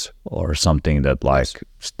 Yes. Or something that like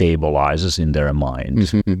stabilizes in their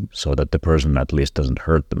mind so that the person at least doesn't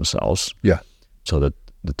hurt themselves. Yeah. So that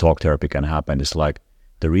the talk therapy can happen. It's like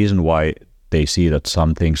the reason why they see that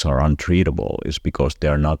some things are untreatable is because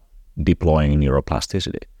they're not deploying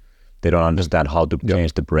neuroplasticity. They don't understand how to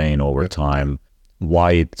change the brain over time,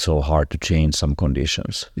 why it's so hard to change some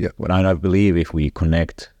conditions. And I believe if we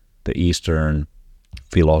connect the Eastern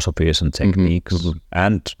philosophies and techniques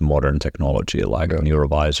and modern technology like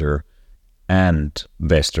Neurovisor and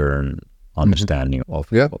Western understanding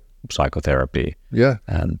of psychotherapy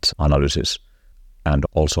and analysis, and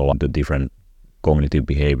also the different cognitive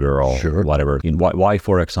behavioral whatever. Why,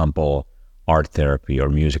 for example, art therapy or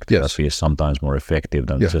music therapy is sometimes more effective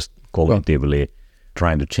than just cognitively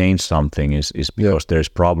trying to change something is because there's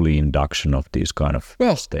probably induction of these kind of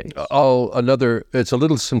states. It's a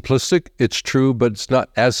little simplistic. It's true, but it's not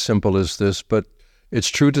as simple as this. But it's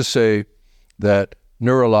true to say that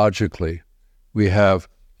neurologically, we have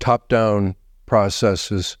top-down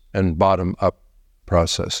processes and bottom-up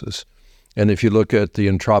processes. And if you look at the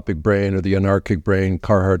entropic brain or the anarchic brain,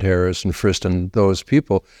 Carhart Harris and Friston, those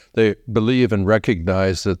people, they believe and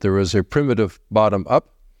recognize that there is a primitive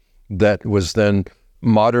bottom-up that was then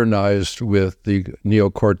modernized with the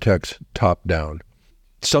neocortex top-down.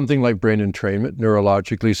 Something like brain entrainment,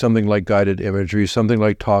 neurologically, something like guided imagery, something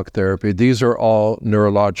like talk therapy, these are all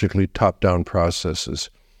neurologically top-down processes.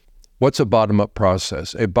 What's a bottom-up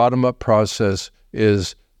process? A bottom-up process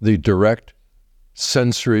is the direct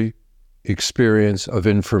sensory experience of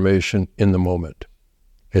information in the moment.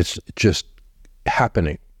 It's just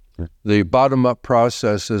happening. The bottom-up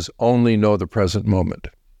processes only know the present moment.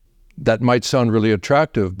 That might sound really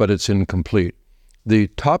attractive, but it's incomplete. The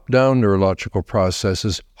top-down neurological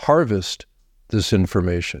processes harvest this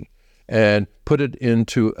information and put it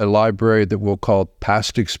into a library that we'll call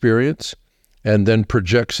past experience, and then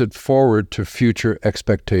projects it forward to future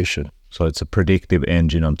expectation. So it's a predictive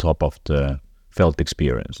engine on top of the felt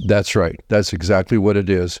experience. That's right. That's exactly what it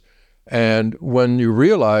is. And when you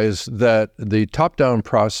realize that the top-down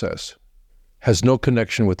process has no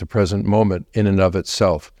connection with the present moment in and of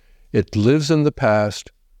itself, it lives in the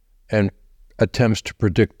past and attempts to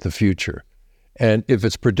predict the future. And if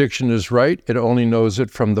its prediction is right, it only knows it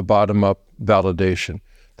from the bottom-up validation.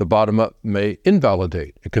 The bottom-up may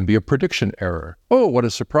invalidate. It can be a prediction error. Oh, what a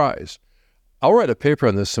surprise. I'll write a paper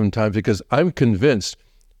on this sometime because I'm convinced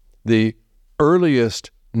the earliest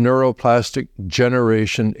neuroplastic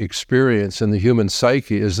generation experience in the human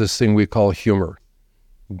psyche is this thing we call humor.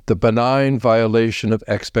 The benign violation of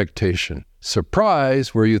expectation.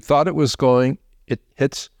 Surprise, where you thought it was going, it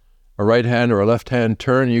hits a right hand or a left hand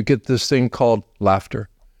turn, you get this thing called laughter.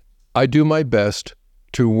 I do my best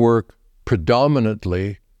to work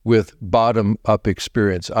predominantly with bottom-up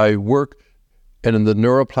experience. I work in the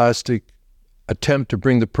neuroplastic attempt to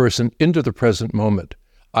bring the person into the present moment.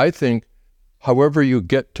 I think however you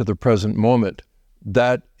get to the present moment,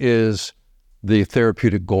 that is the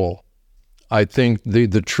therapeutic goal. I think the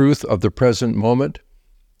truth of the present moment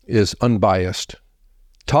is unbiased.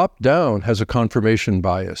 Top-down has a confirmation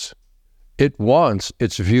bias. It wants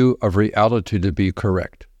its view of reality to be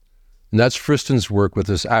correct. And that's Friston's work with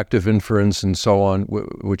this active inference and so on,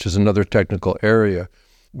 which is another technical area.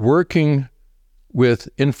 Working with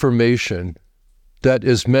information that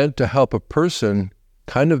is meant to help a person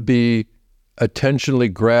kind of be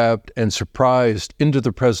attentionally grabbed and surprised into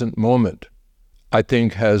the present moment, I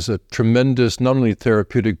think has a tremendous, not only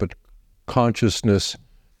therapeutic, but consciousness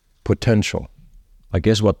potential. I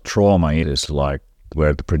guess what trauma is like,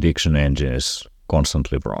 where the prediction engine is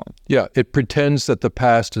constantly wrong. Yeah, it pretends that the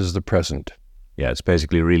past is the present. Yeah, it's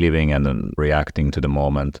basically reliving and then reacting to the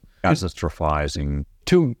moment, catastrophizing.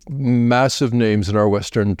 Two massive names in our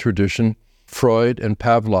Western tradition, Freud and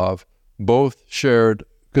Pavlov, both shared,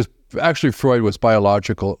 because Actually, Freud was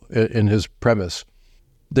biological in his premise.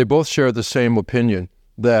 They both share the same opinion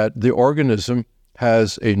that the organism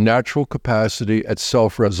has a natural capacity at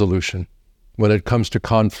self-resolution when it comes to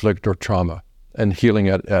conflict or trauma and healing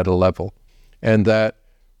at a level. And that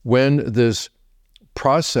when this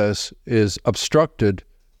process is obstructed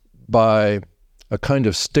by a kind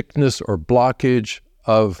of stickness or blockage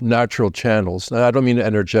of natural channels, and I don't mean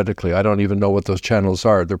energetically, I don't even know what those channels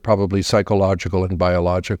are, they're probably psychological and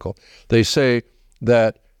biological. They say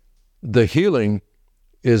that the healing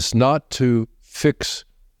is not to fix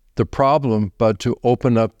the problem, but to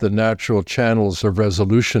open up the natural channels of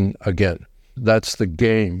resolution again. That's the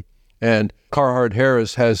game. And Carhart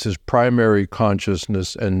Harris has his primary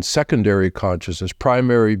consciousness and secondary consciousness,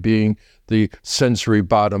 primary being the sensory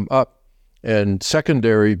bottom up, and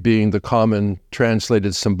secondary being the common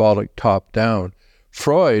translated symbolic top down.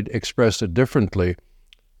 Freud expressed it differently.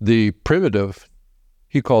 The primitive,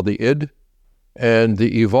 he called the id, and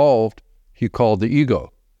the evolved, he called the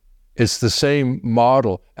ego. It's the same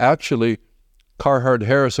model. Actually, Carhart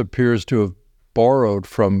Harris appears to have borrowed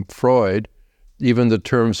from Freud even the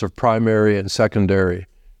terms of primary and secondary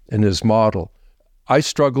in his model. I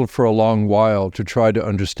struggled for a long while to try to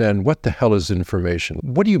understand what the hell is information.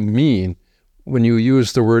 What do you mean when you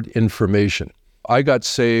use the word information? I got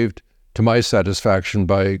saved, to my satisfaction,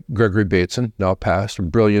 by Gregory Bateson, now passed, a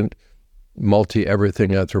brilliant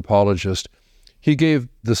multi-everything anthropologist. He gave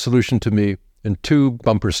the solution to me in 2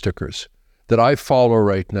 bumper stickers that I follow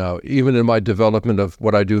right now, even in my development of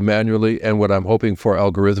what I do manually and what I'm hoping for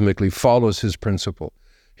algorithmically, follows his principle.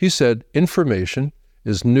 He said, information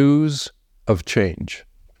is news of change.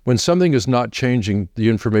 When something is not changing, the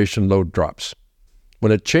information load drops.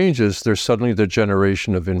 When it changes, there's suddenly the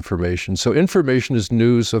generation of information. So information is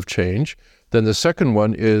news of change. Then the second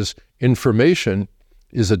one is information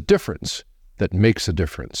is a difference that makes a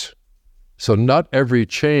difference. So not every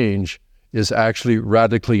change is actually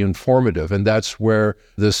radically informative, and that's where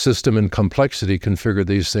the system and complexity can figure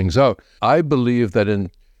these things out. I believe that in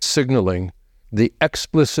signaling, the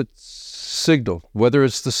explicit signal, whether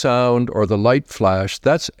it's the sound or the light flash,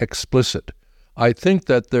 that's explicit. I think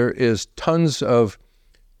that there is tons of,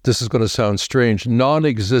 this is going to sound strange,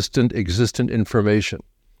 non-existent, existent information.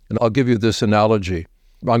 And I'll give you this analogy.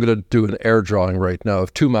 I'm going to do an air drawing right now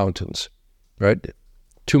of 2 mountains, right?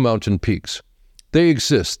 2 mountain peaks. They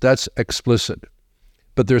exist, that's explicit.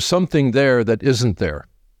 But there's something there that isn't there.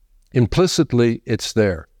 Implicitly, it's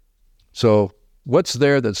there. So what's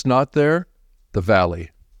there that's not there? The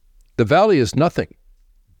valley. The valley is nothing,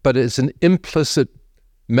 but it's an implicit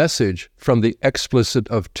message from the explicit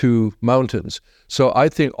of 2 mountains. So I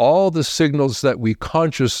think all the signals that we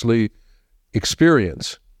consciously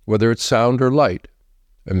experience, whether it's sound or light,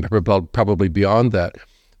 and probably beyond that,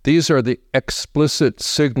 these are the explicit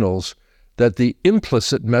signals that the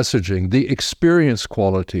implicit messaging, the experience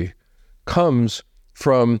quality, comes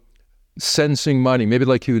from sensing money. Maybe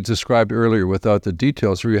like you described earlier without the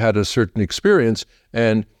details, where you had a certain experience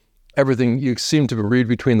and everything, you seemed to read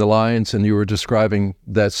between the lines and you were describing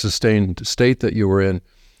that sustained state that you were in.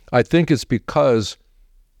 I think it's because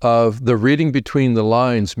of the reading between the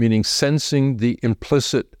lines, meaning sensing the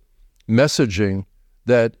implicit messaging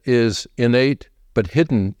that is innate but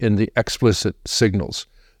hidden in the explicit signals.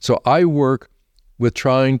 So I work with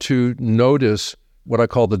trying to notice what I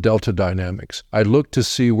call the delta dynamics. I look to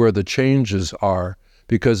see where the changes are,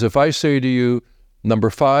 because if I say to you, number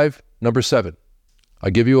 5, number 7, I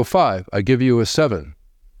give you a 5, I give you a 7,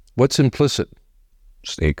 what's implicit?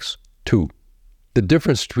 6. 2. The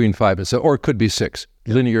difference between 5 and 7, or it could be 6,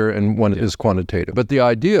 linear and one is quantitative. But the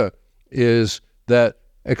idea is that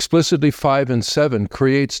explicitly 5 and 7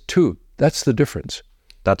 creates 2. That's the difference.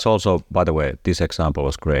 That's also, by the way, this example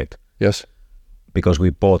was great. Yes. Because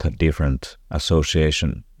we both had different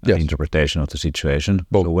association and interpretation of the situation.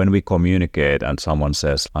 Both. So when we communicate and someone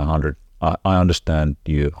says, I understand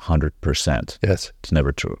you 100%. Yes. It's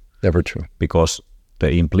never true. Never true. Because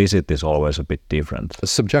the implicit is always a bit different.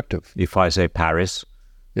 It's subjective. If I say Paris,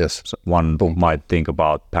 yes, one might think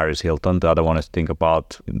about Paris Hilton, the other one is think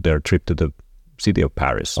about their trip to the city of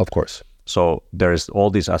Paris. Of course. So there is all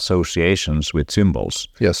these associations with symbols.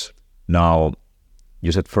 Yes. Now,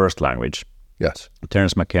 you said first language. Yes.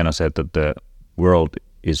 Terence McKenna said that the world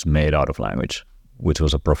is made out of language, which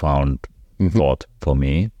was a profound thought for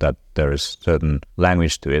me, that there is certain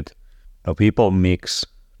language to it. Now, people mix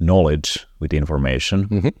knowledge with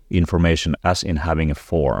information, information as in having a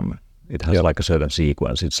form. It has like a certain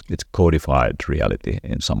sequence. It's codified reality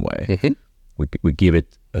in some way. We give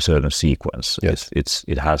it a certain sequence. Yes.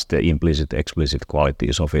 It has the implicit, explicit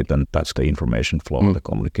qualities of it, and that's the information flow, the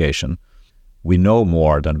communication. we know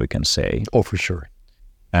more than we can say. Oh, for sure.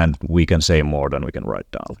 And we can say more than we can write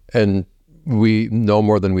down. And we know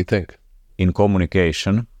more than we think. In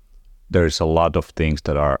communication, there's a lot of things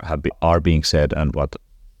that are being said and what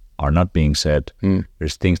are not being said.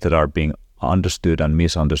 There's things that are being understood and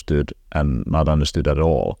misunderstood and not understood at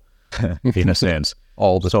all, in a sense.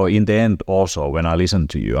 So in the end, also, when I listen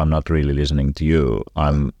to you, I'm not really listening to you.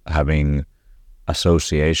 I'm having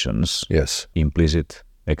associations. Yes. Implicit,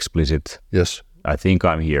 explicit. Yes. I think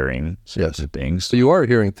I'm hearing certain things. So you are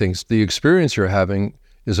hearing things. The experience you're having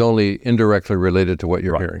is only indirectly related to what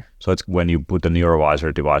you're hearing. So it's when you put the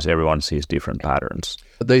neurovisor device, everyone sees different patterns.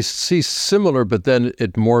 They see similar, but then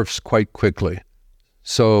it morphs quite quickly.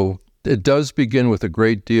 So it does begin with a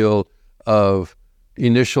great deal of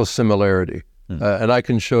initial similarity. And I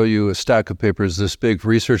can show you a stack of papers this big,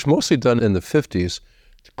 research mostly done in the 50s,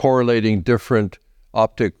 correlating different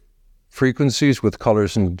optic frequencies with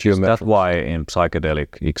colors and geometry. That's why in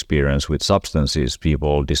psychedelic experience with substances,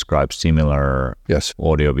 people describe similar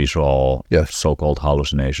audiovisual so-called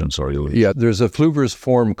hallucinations or illusions. Yeah, there's a Kluver's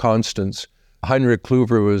form constants. Heinrich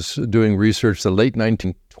Kluver was doing research the late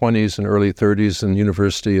 1920s and early 30s in the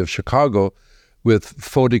University of Chicago with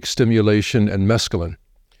photic stimulation and mescaline.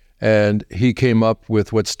 And he came up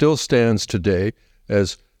with what still stands today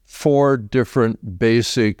as 4 different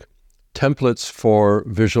basic templates for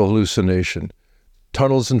visual hallucination.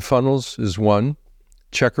 Tunnels and funnels is one,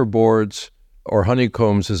 checkerboards or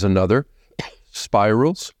honeycombs is another,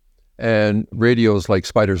 spirals, and radios like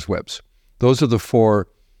spiders' webs. Those are the 4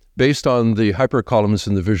 based on the hypercolumns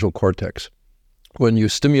in the visual cortex. When you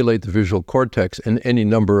stimulate the visual cortex in any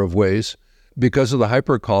number of ways, because of the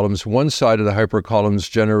hypercolumns, one side of the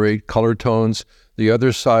hypercolumns generate color tones, the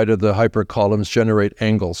other side of the hypercolumns generate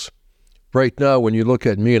angles. Right now, when you look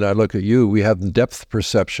at me and I look at you, we have depth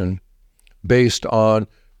perception based on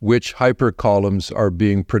which hypercolumns are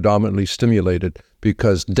being predominantly stimulated,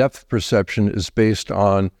 because depth perception is based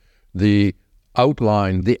on the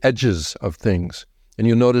outline, the edges of things. And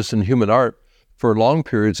you'll notice in human art, for long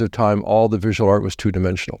periods of time, all the visual art was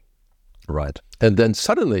 2-dimensional. Right. And then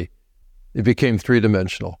suddenly, it became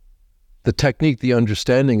 3-dimensional. The technique, the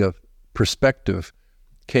understanding of perspective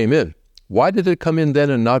came in. Why did it come in then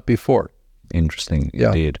and not before? Interesting,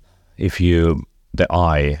 indeed. If the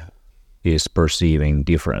eye is perceiving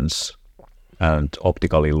difference and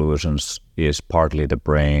optical illusions is partly the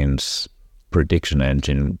brain's prediction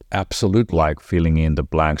engine. Absolutely. Like filling in the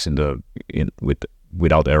blanks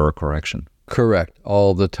without error correction. Correct.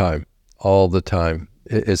 All the time.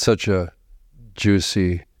 It's such a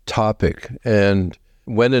juicy topic. And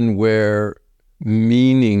when and where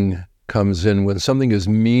meaning comes in, when something is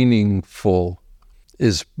meaningful,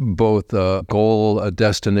 is both a goal, a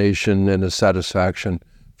destination, and a satisfaction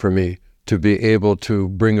for me to be able to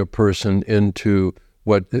bring a person into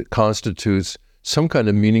what constitutes some kind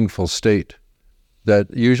of meaningful state that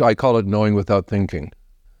usually I call it knowing without thinking.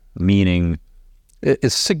 Meaning?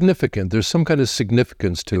 It's significant. There's some kind of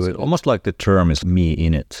significance to it. Almost like the term is me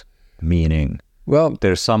in it, meaning. Well,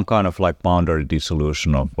 there's some kind of like boundary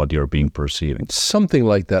dissolution of what you're being perceiving. Something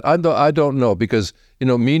like that. I don't know, because,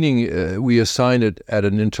 meaning, we assign it at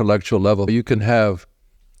an intellectual level. You can have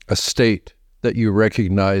a state that you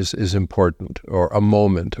recognize is important, or a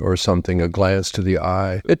moment or something, a glance to the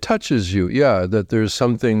eye. It touches you, that there's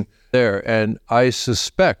something there. And I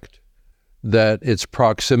suspect that it's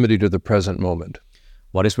proximity to the present moment.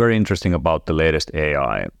 What is very interesting about the latest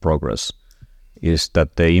AI progress is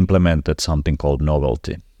that they implemented something called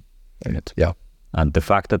novelty in it. Yeah. And the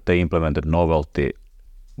fact that they implemented novelty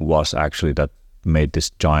was actually that made this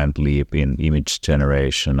giant leap in image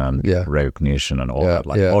generation and recognition and all that.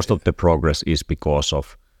 Most of the progress is because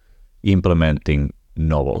of implementing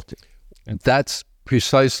novelty. That's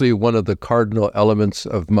precisely one of the cardinal elements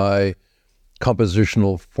of my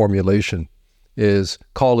compositional formulation, is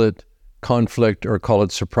call it conflict or call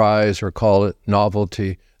it surprise or call it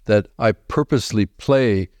novelty, that I purposely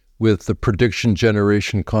play with the prediction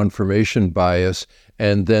generation confirmation bias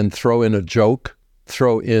and then throw in a joke,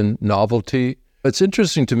 throw in novelty. It's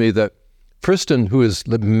interesting to me that Friston, who is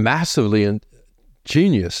massively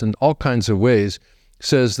genius in all kinds of ways,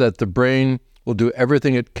 says that the brain will do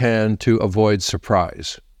everything it can to avoid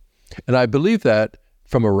surprise. And I believe that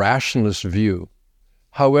from a rationalist view.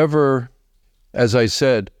 However, as I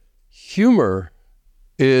said, humor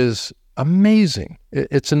is amazing.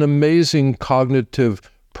 It's an amazing cognitive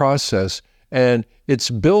process, and it's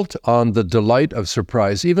built on the delight of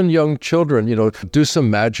surprise. Even young children, do some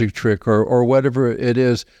magic trick or whatever it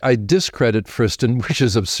is. I discredit Friston, which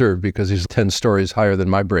is absurd because he's 10 stories higher than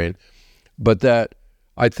my brain. But that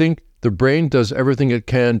I think the brain does everything it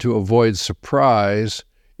can to avoid surprise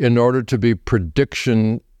in order to be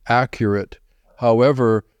prediction accurate.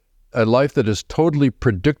 However, a life that is totally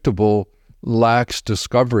predictable lacks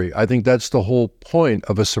discovery. I think that's the whole point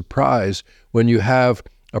of a surprise. When you have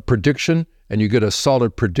a prediction and you get a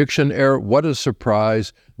solid prediction error, what a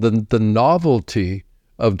surprise. The novelty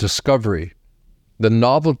of discovery. The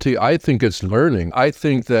novelty, I think it's learning. I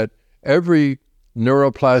think that every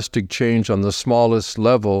neuroplastic change on the smallest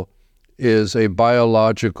level is a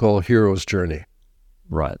biological hero's journey.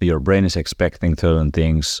 Right. Your brain is expecting certain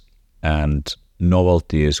things, and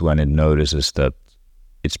novelty is when it notices that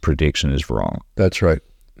its prediction is wrong. That's right.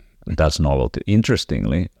 That's novelty.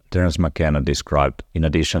 Interestingly, Terence McKenna described, in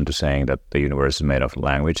addition to saying that the universe is made of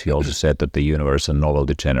language, he also said that the universe is a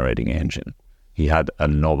novelty-generating engine. He had a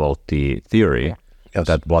novelty theory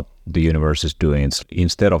that what the universe is doing, is,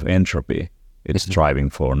 instead of entropy, it's striving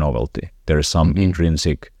for novelty. There is some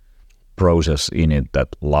intrinsic process in it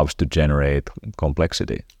that loves to generate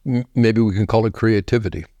complexity. Maybe we can call it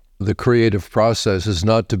creativity. The creative process is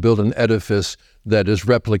not to build an edifice that is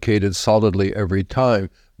replicated solidly every time,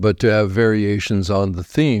 but to have variations on the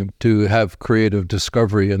theme, to have creative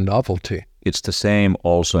discovery and novelty. It's the same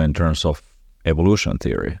also in terms of evolution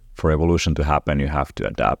theory. For evolution to happen, you have to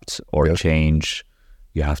adapt or change.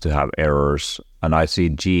 You have to have errors. And I see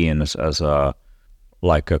genes as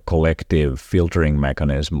like a collective filtering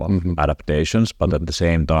mechanism of adaptations, but at the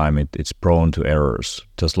same time, it's prone to errors.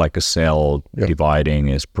 Just like a cell dividing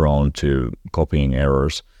is prone to copying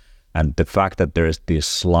errors. And the fact that there's these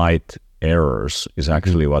slight errors is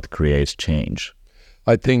actually what creates change.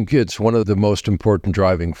 I think it's one of the most important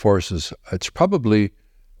driving forces. It's probably,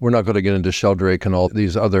 we're not going to get into Sheldrake and all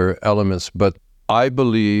these other elements, but I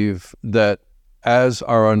believe that as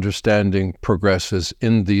our understanding progresses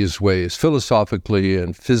in these ways, philosophically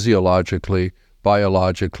and physiologically,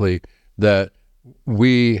 biologically, that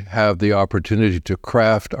we have the opportunity to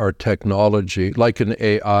craft our technology, like an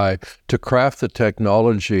AI, to craft the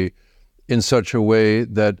technology in such a way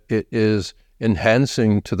that it is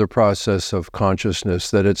enhancing to the process of consciousness,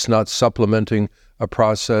 that it's not supplementing a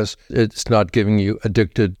process, it's not giving you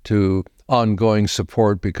addicted to ongoing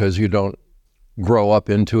support because you don't grow up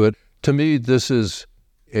into it. To me, this is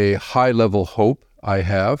a high-level hope I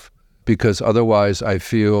have, because otherwise I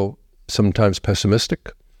feel sometimes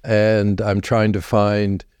pessimistic, and I'm trying to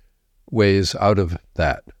find ways out of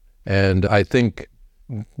that. And I think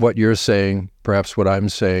what you're saying, perhaps what I'm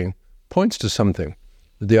saying, points to something.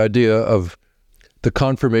 The idea of the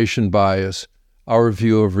confirmation bias, our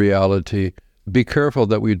view of reality. Be careful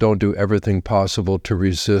that we don't do everything possible to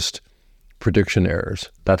resist prediction errors.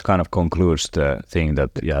 That kind of concludes the thing that,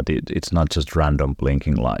 it's not just random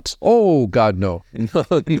blinking lights. Oh, God, no.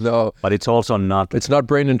 No. But it's also not... It's not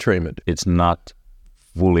brain entrainment. It's not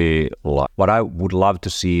fully... What I would love to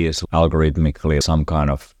see is algorithmically some kind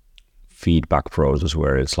of feedback process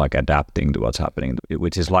where it's like adapting to what's happening,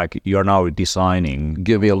 which is like you're now designing...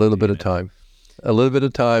 Give me a little bit of time. A little bit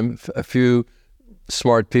of time, a few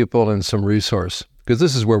smart people and some resource, because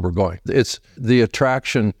this is where we're going. It's the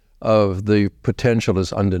attraction of the potential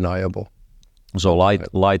is undeniable. So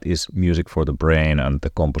light is music for the brain, and the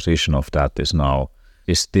composition of that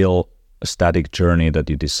is still a static journey that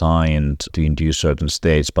you designed to induce certain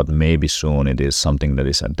states, but maybe soon it is something that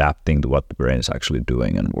is adapting to what the brain is actually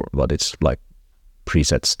doing and what its like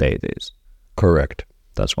preset state is. Correct.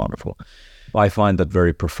 That's wonderful. I find that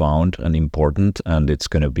very profound and important, and it's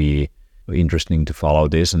going to be interesting to follow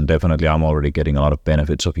this, and definitely I'm already getting a lot of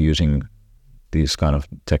benefits of using these kind of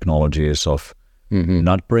technologies of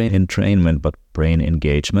not brain entrainment, but brain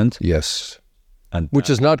engagement. Yes. And which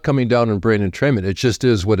is not coming down on brain entrainment. It just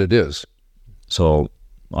is what it is. So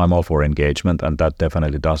I'm all for engagement, and that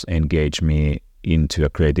definitely does engage me into a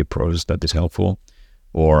creative process that is helpful,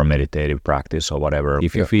 or a meditative practice or whatever.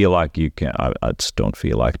 If you feel like you can, I just don't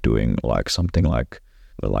feel like doing like something like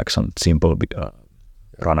some simple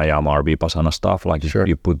pranayama or vipassana stuff, like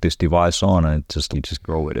you put this device on and you just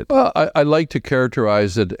go with it. Well, I like to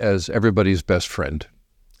characterize it as everybody's best friend.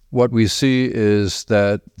 What we see is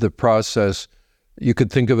that the process, you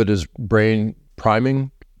could think of it as brain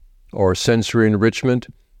priming or sensory enrichment,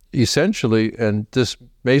 essentially, and this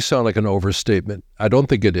may sound like an overstatement. I don't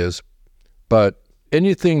think it is, but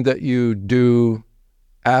anything that you do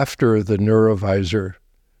after the neurovisor,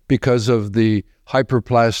 because of the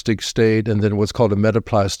hyperplastic state and then what's called a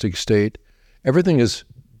metaplastic state, everything is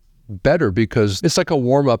better because it's like a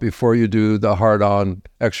warm-up before you do the hard-on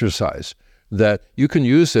exercise, that you can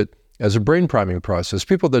use it as a brain priming process.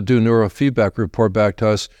 People that do neurofeedback report back to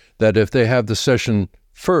us that if they have the session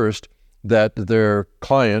first, that their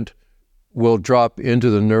client will drop into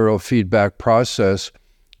the neurofeedback process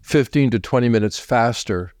 15 to 20 minutes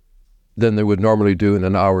faster than they would normally do in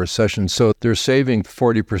an hour session. So they're saving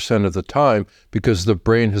 40% of the time because the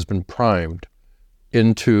brain has been primed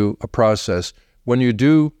into a process. When you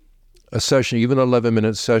do a session, even an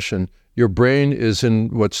 11-minute session, your brain is in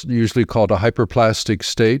what's usually called a hyperplastic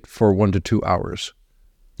state for 1 to 2 hours.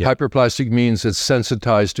 Yeah. Hyperplastic means it's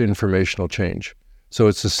sensitized to informational change. So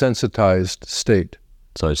it's a sensitized state.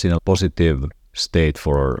 So it's in a positive state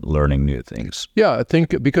for learning new things. Yeah, I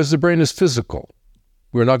think because the brain is physical.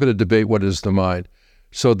 We're not going to debate what is the mind.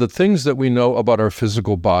 So the things that we know about our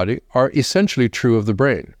physical body are essentially true of the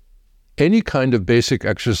brain. Any kind of basic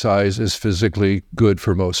exercise is physically good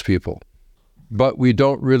for most people, but we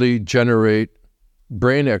don't really generate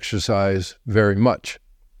brain exercise very much.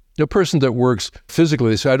 A person that works physically,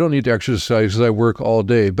 they say, I don't need to exercise because I work all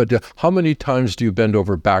day, but how many times do you bend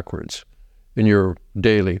over backwards in your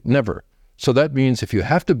daily? Never. So that means if you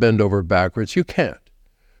have to bend over backwards, you can't.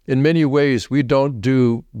 In many ways, we don't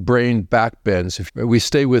do brain back bends. If we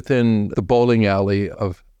stay within the bowling alley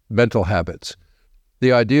of mental habits.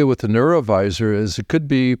 The idea with the neurovisor is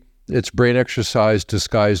it's brain exercise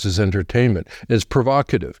disguised as entertainment. It's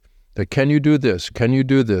provocative. That can you do this? Can you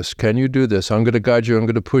do this? Can you do this? I'm going to guide you. I'm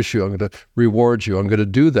going to push you. I'm going to reward you. I'm going to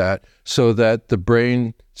do that so that the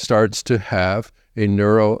brain starts to have a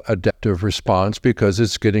neuroadaptive response because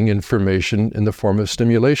it's getting information in the form of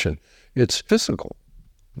stimulation. It's physical.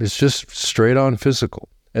 It's just straight on physical.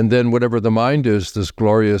 And then whatever the mind is, this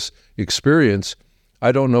glorious experience,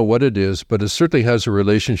 I don't know what it is, but it certainly has a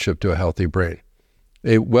relationship to a healthy brain.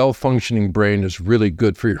 A well-functioning brain is really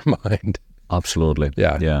good for your mind. Absolutely.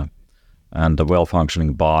 Yeah. And the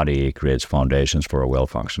well-functioning body creates foundations for a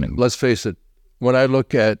well-functioning. Let's face it, when I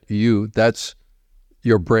look at you, that's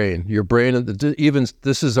your brain. Your brain, even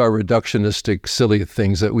this is our reductionistic, silly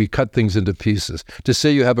things that we cut things into pieces. To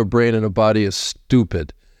say you have a brain and a body is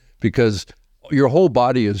stupid because your whole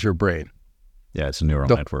body is your brain. Yeah, it's a neural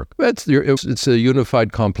network. It's a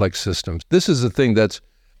unified complex system. This is the thing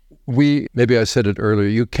maybe I said it earlier,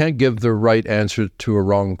 you can't give the right answer to a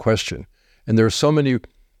wrong question. And there are so many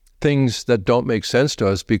things that don't make sense to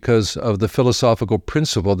us because of the philosophical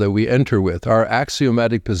principle that we enter with. Our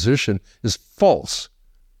axiomatic position is false.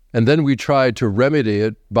 And then we try to remedy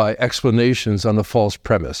it by explanations on a false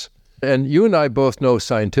premise. And you and I both know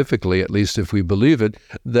scientifically, at least if we believe it,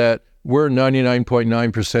 that we're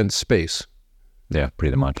 99.9% space. Yeah,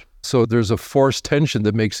 pretty much. So there's a force tension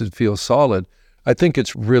that makes it feel solid. I think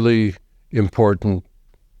it's really important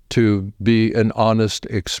to be an honest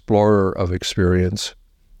explorer of experience.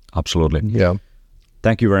 Absolutely. Yeah.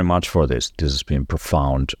 Thank you very much for this. This has been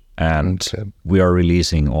profound. And we are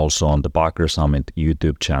releasing also on the Barker Summit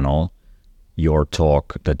YouTube channel your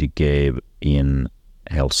talk that you gave in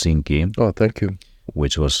Helsinki. Oh, thank you.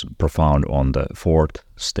 Which was profound on the fourth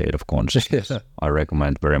state of consciousness. Yeah. I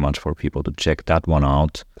recommend very much for people to check that one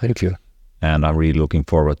out. Thank you. And I'm really looking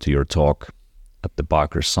forward to your talk at the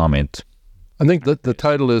Barker Summit. I think that the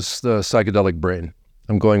title is The Psychedelic Brain.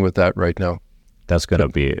 I'm going with that right now. That's going to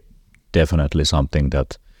be definitely something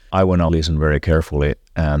that I want to listen very carefully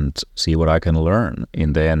and see what I can learn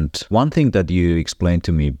in the end. One thing that you explained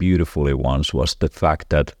to me beautifully once was the fact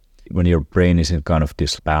that when your brain is in kind of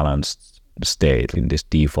this balanced state, in this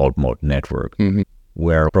default mode network,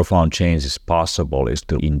 where profound change is possible is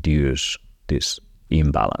to induce this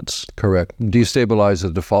imbalance. Correct. Destabilize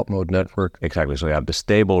the default mode network. Exactly. So you have the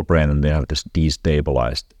stable brain and then you have this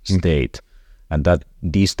destabilized state. And that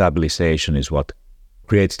destabilization is what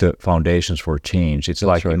creates the foundations for change. It's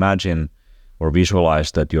like imagine or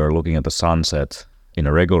visualize that you're looking at the sunset in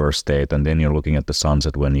a regular state and then you're looking at the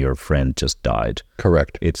sunset when your friend just died.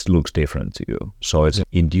 Correct. It looks different to you. So it's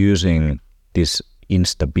inducing this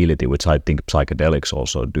instability, which I think psychedelics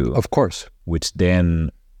also do. Of course. Which then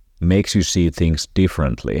makes you see things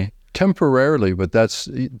differently. Temporarily, but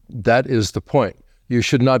that is the point. You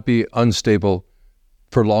should not be unstable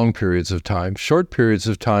for long periods of time. Short periods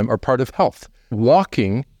of time are part of health.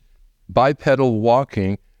 Walking, bipedal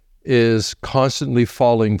walking, is constantly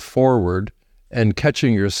falling forward and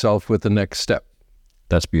catching yourself with the next step.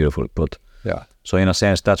 That's beautifully put. Yeah. So in a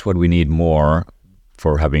sense, that's what we need more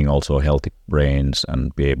for having also healthy brains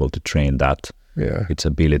and be able to train that. Yeah. Its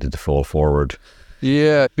ability to fall forward.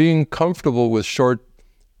 Yeah, being comfortable with short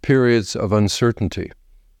periods of uncertainty,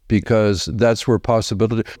 because that's where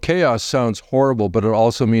possibility. Chaos sounds horrible, but it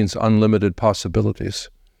also means unlimited possibilities.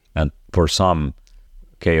 And for some,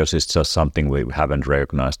 chaos is just something we haven't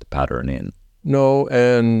recognized the pattern in. No,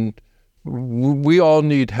 and we all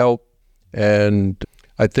need help. And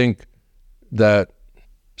I think that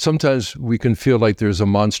sometimes we can feel like there's a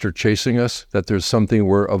monster chasing us, that there's something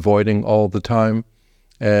we're avoiding all the time.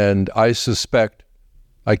 And I suspect,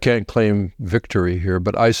 I can't claim victory here,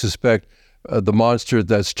 but I suspect the monster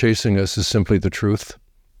that's chasing us is simply the truth.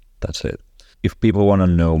 That's it. If people want to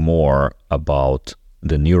know more about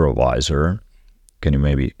the Neurovisor, can you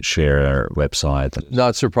maybe share a website?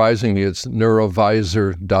 Not surprisingly, it's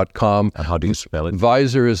neurovisor.com. And how do you spell it?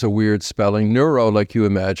 Visor is a weird spelling. Neuro, like you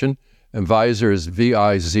imagine, and visor is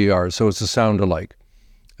V-I-Z-R, so it's a sound alike.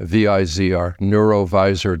 V-I-Z-R,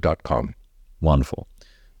 neurovisor.com. Wonderful.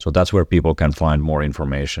 So that's where people can find more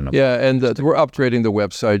information. Yeah, and we're upgrading the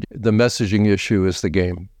website. The messaging issue is the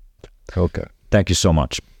game. Okay. Thank you so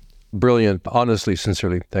much. Brilliant. Honestly,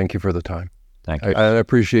 sincerely, thank you for the time. Thank you. I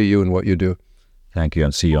appreciate you and what you do. Thank you,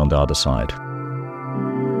 and see you on the other side.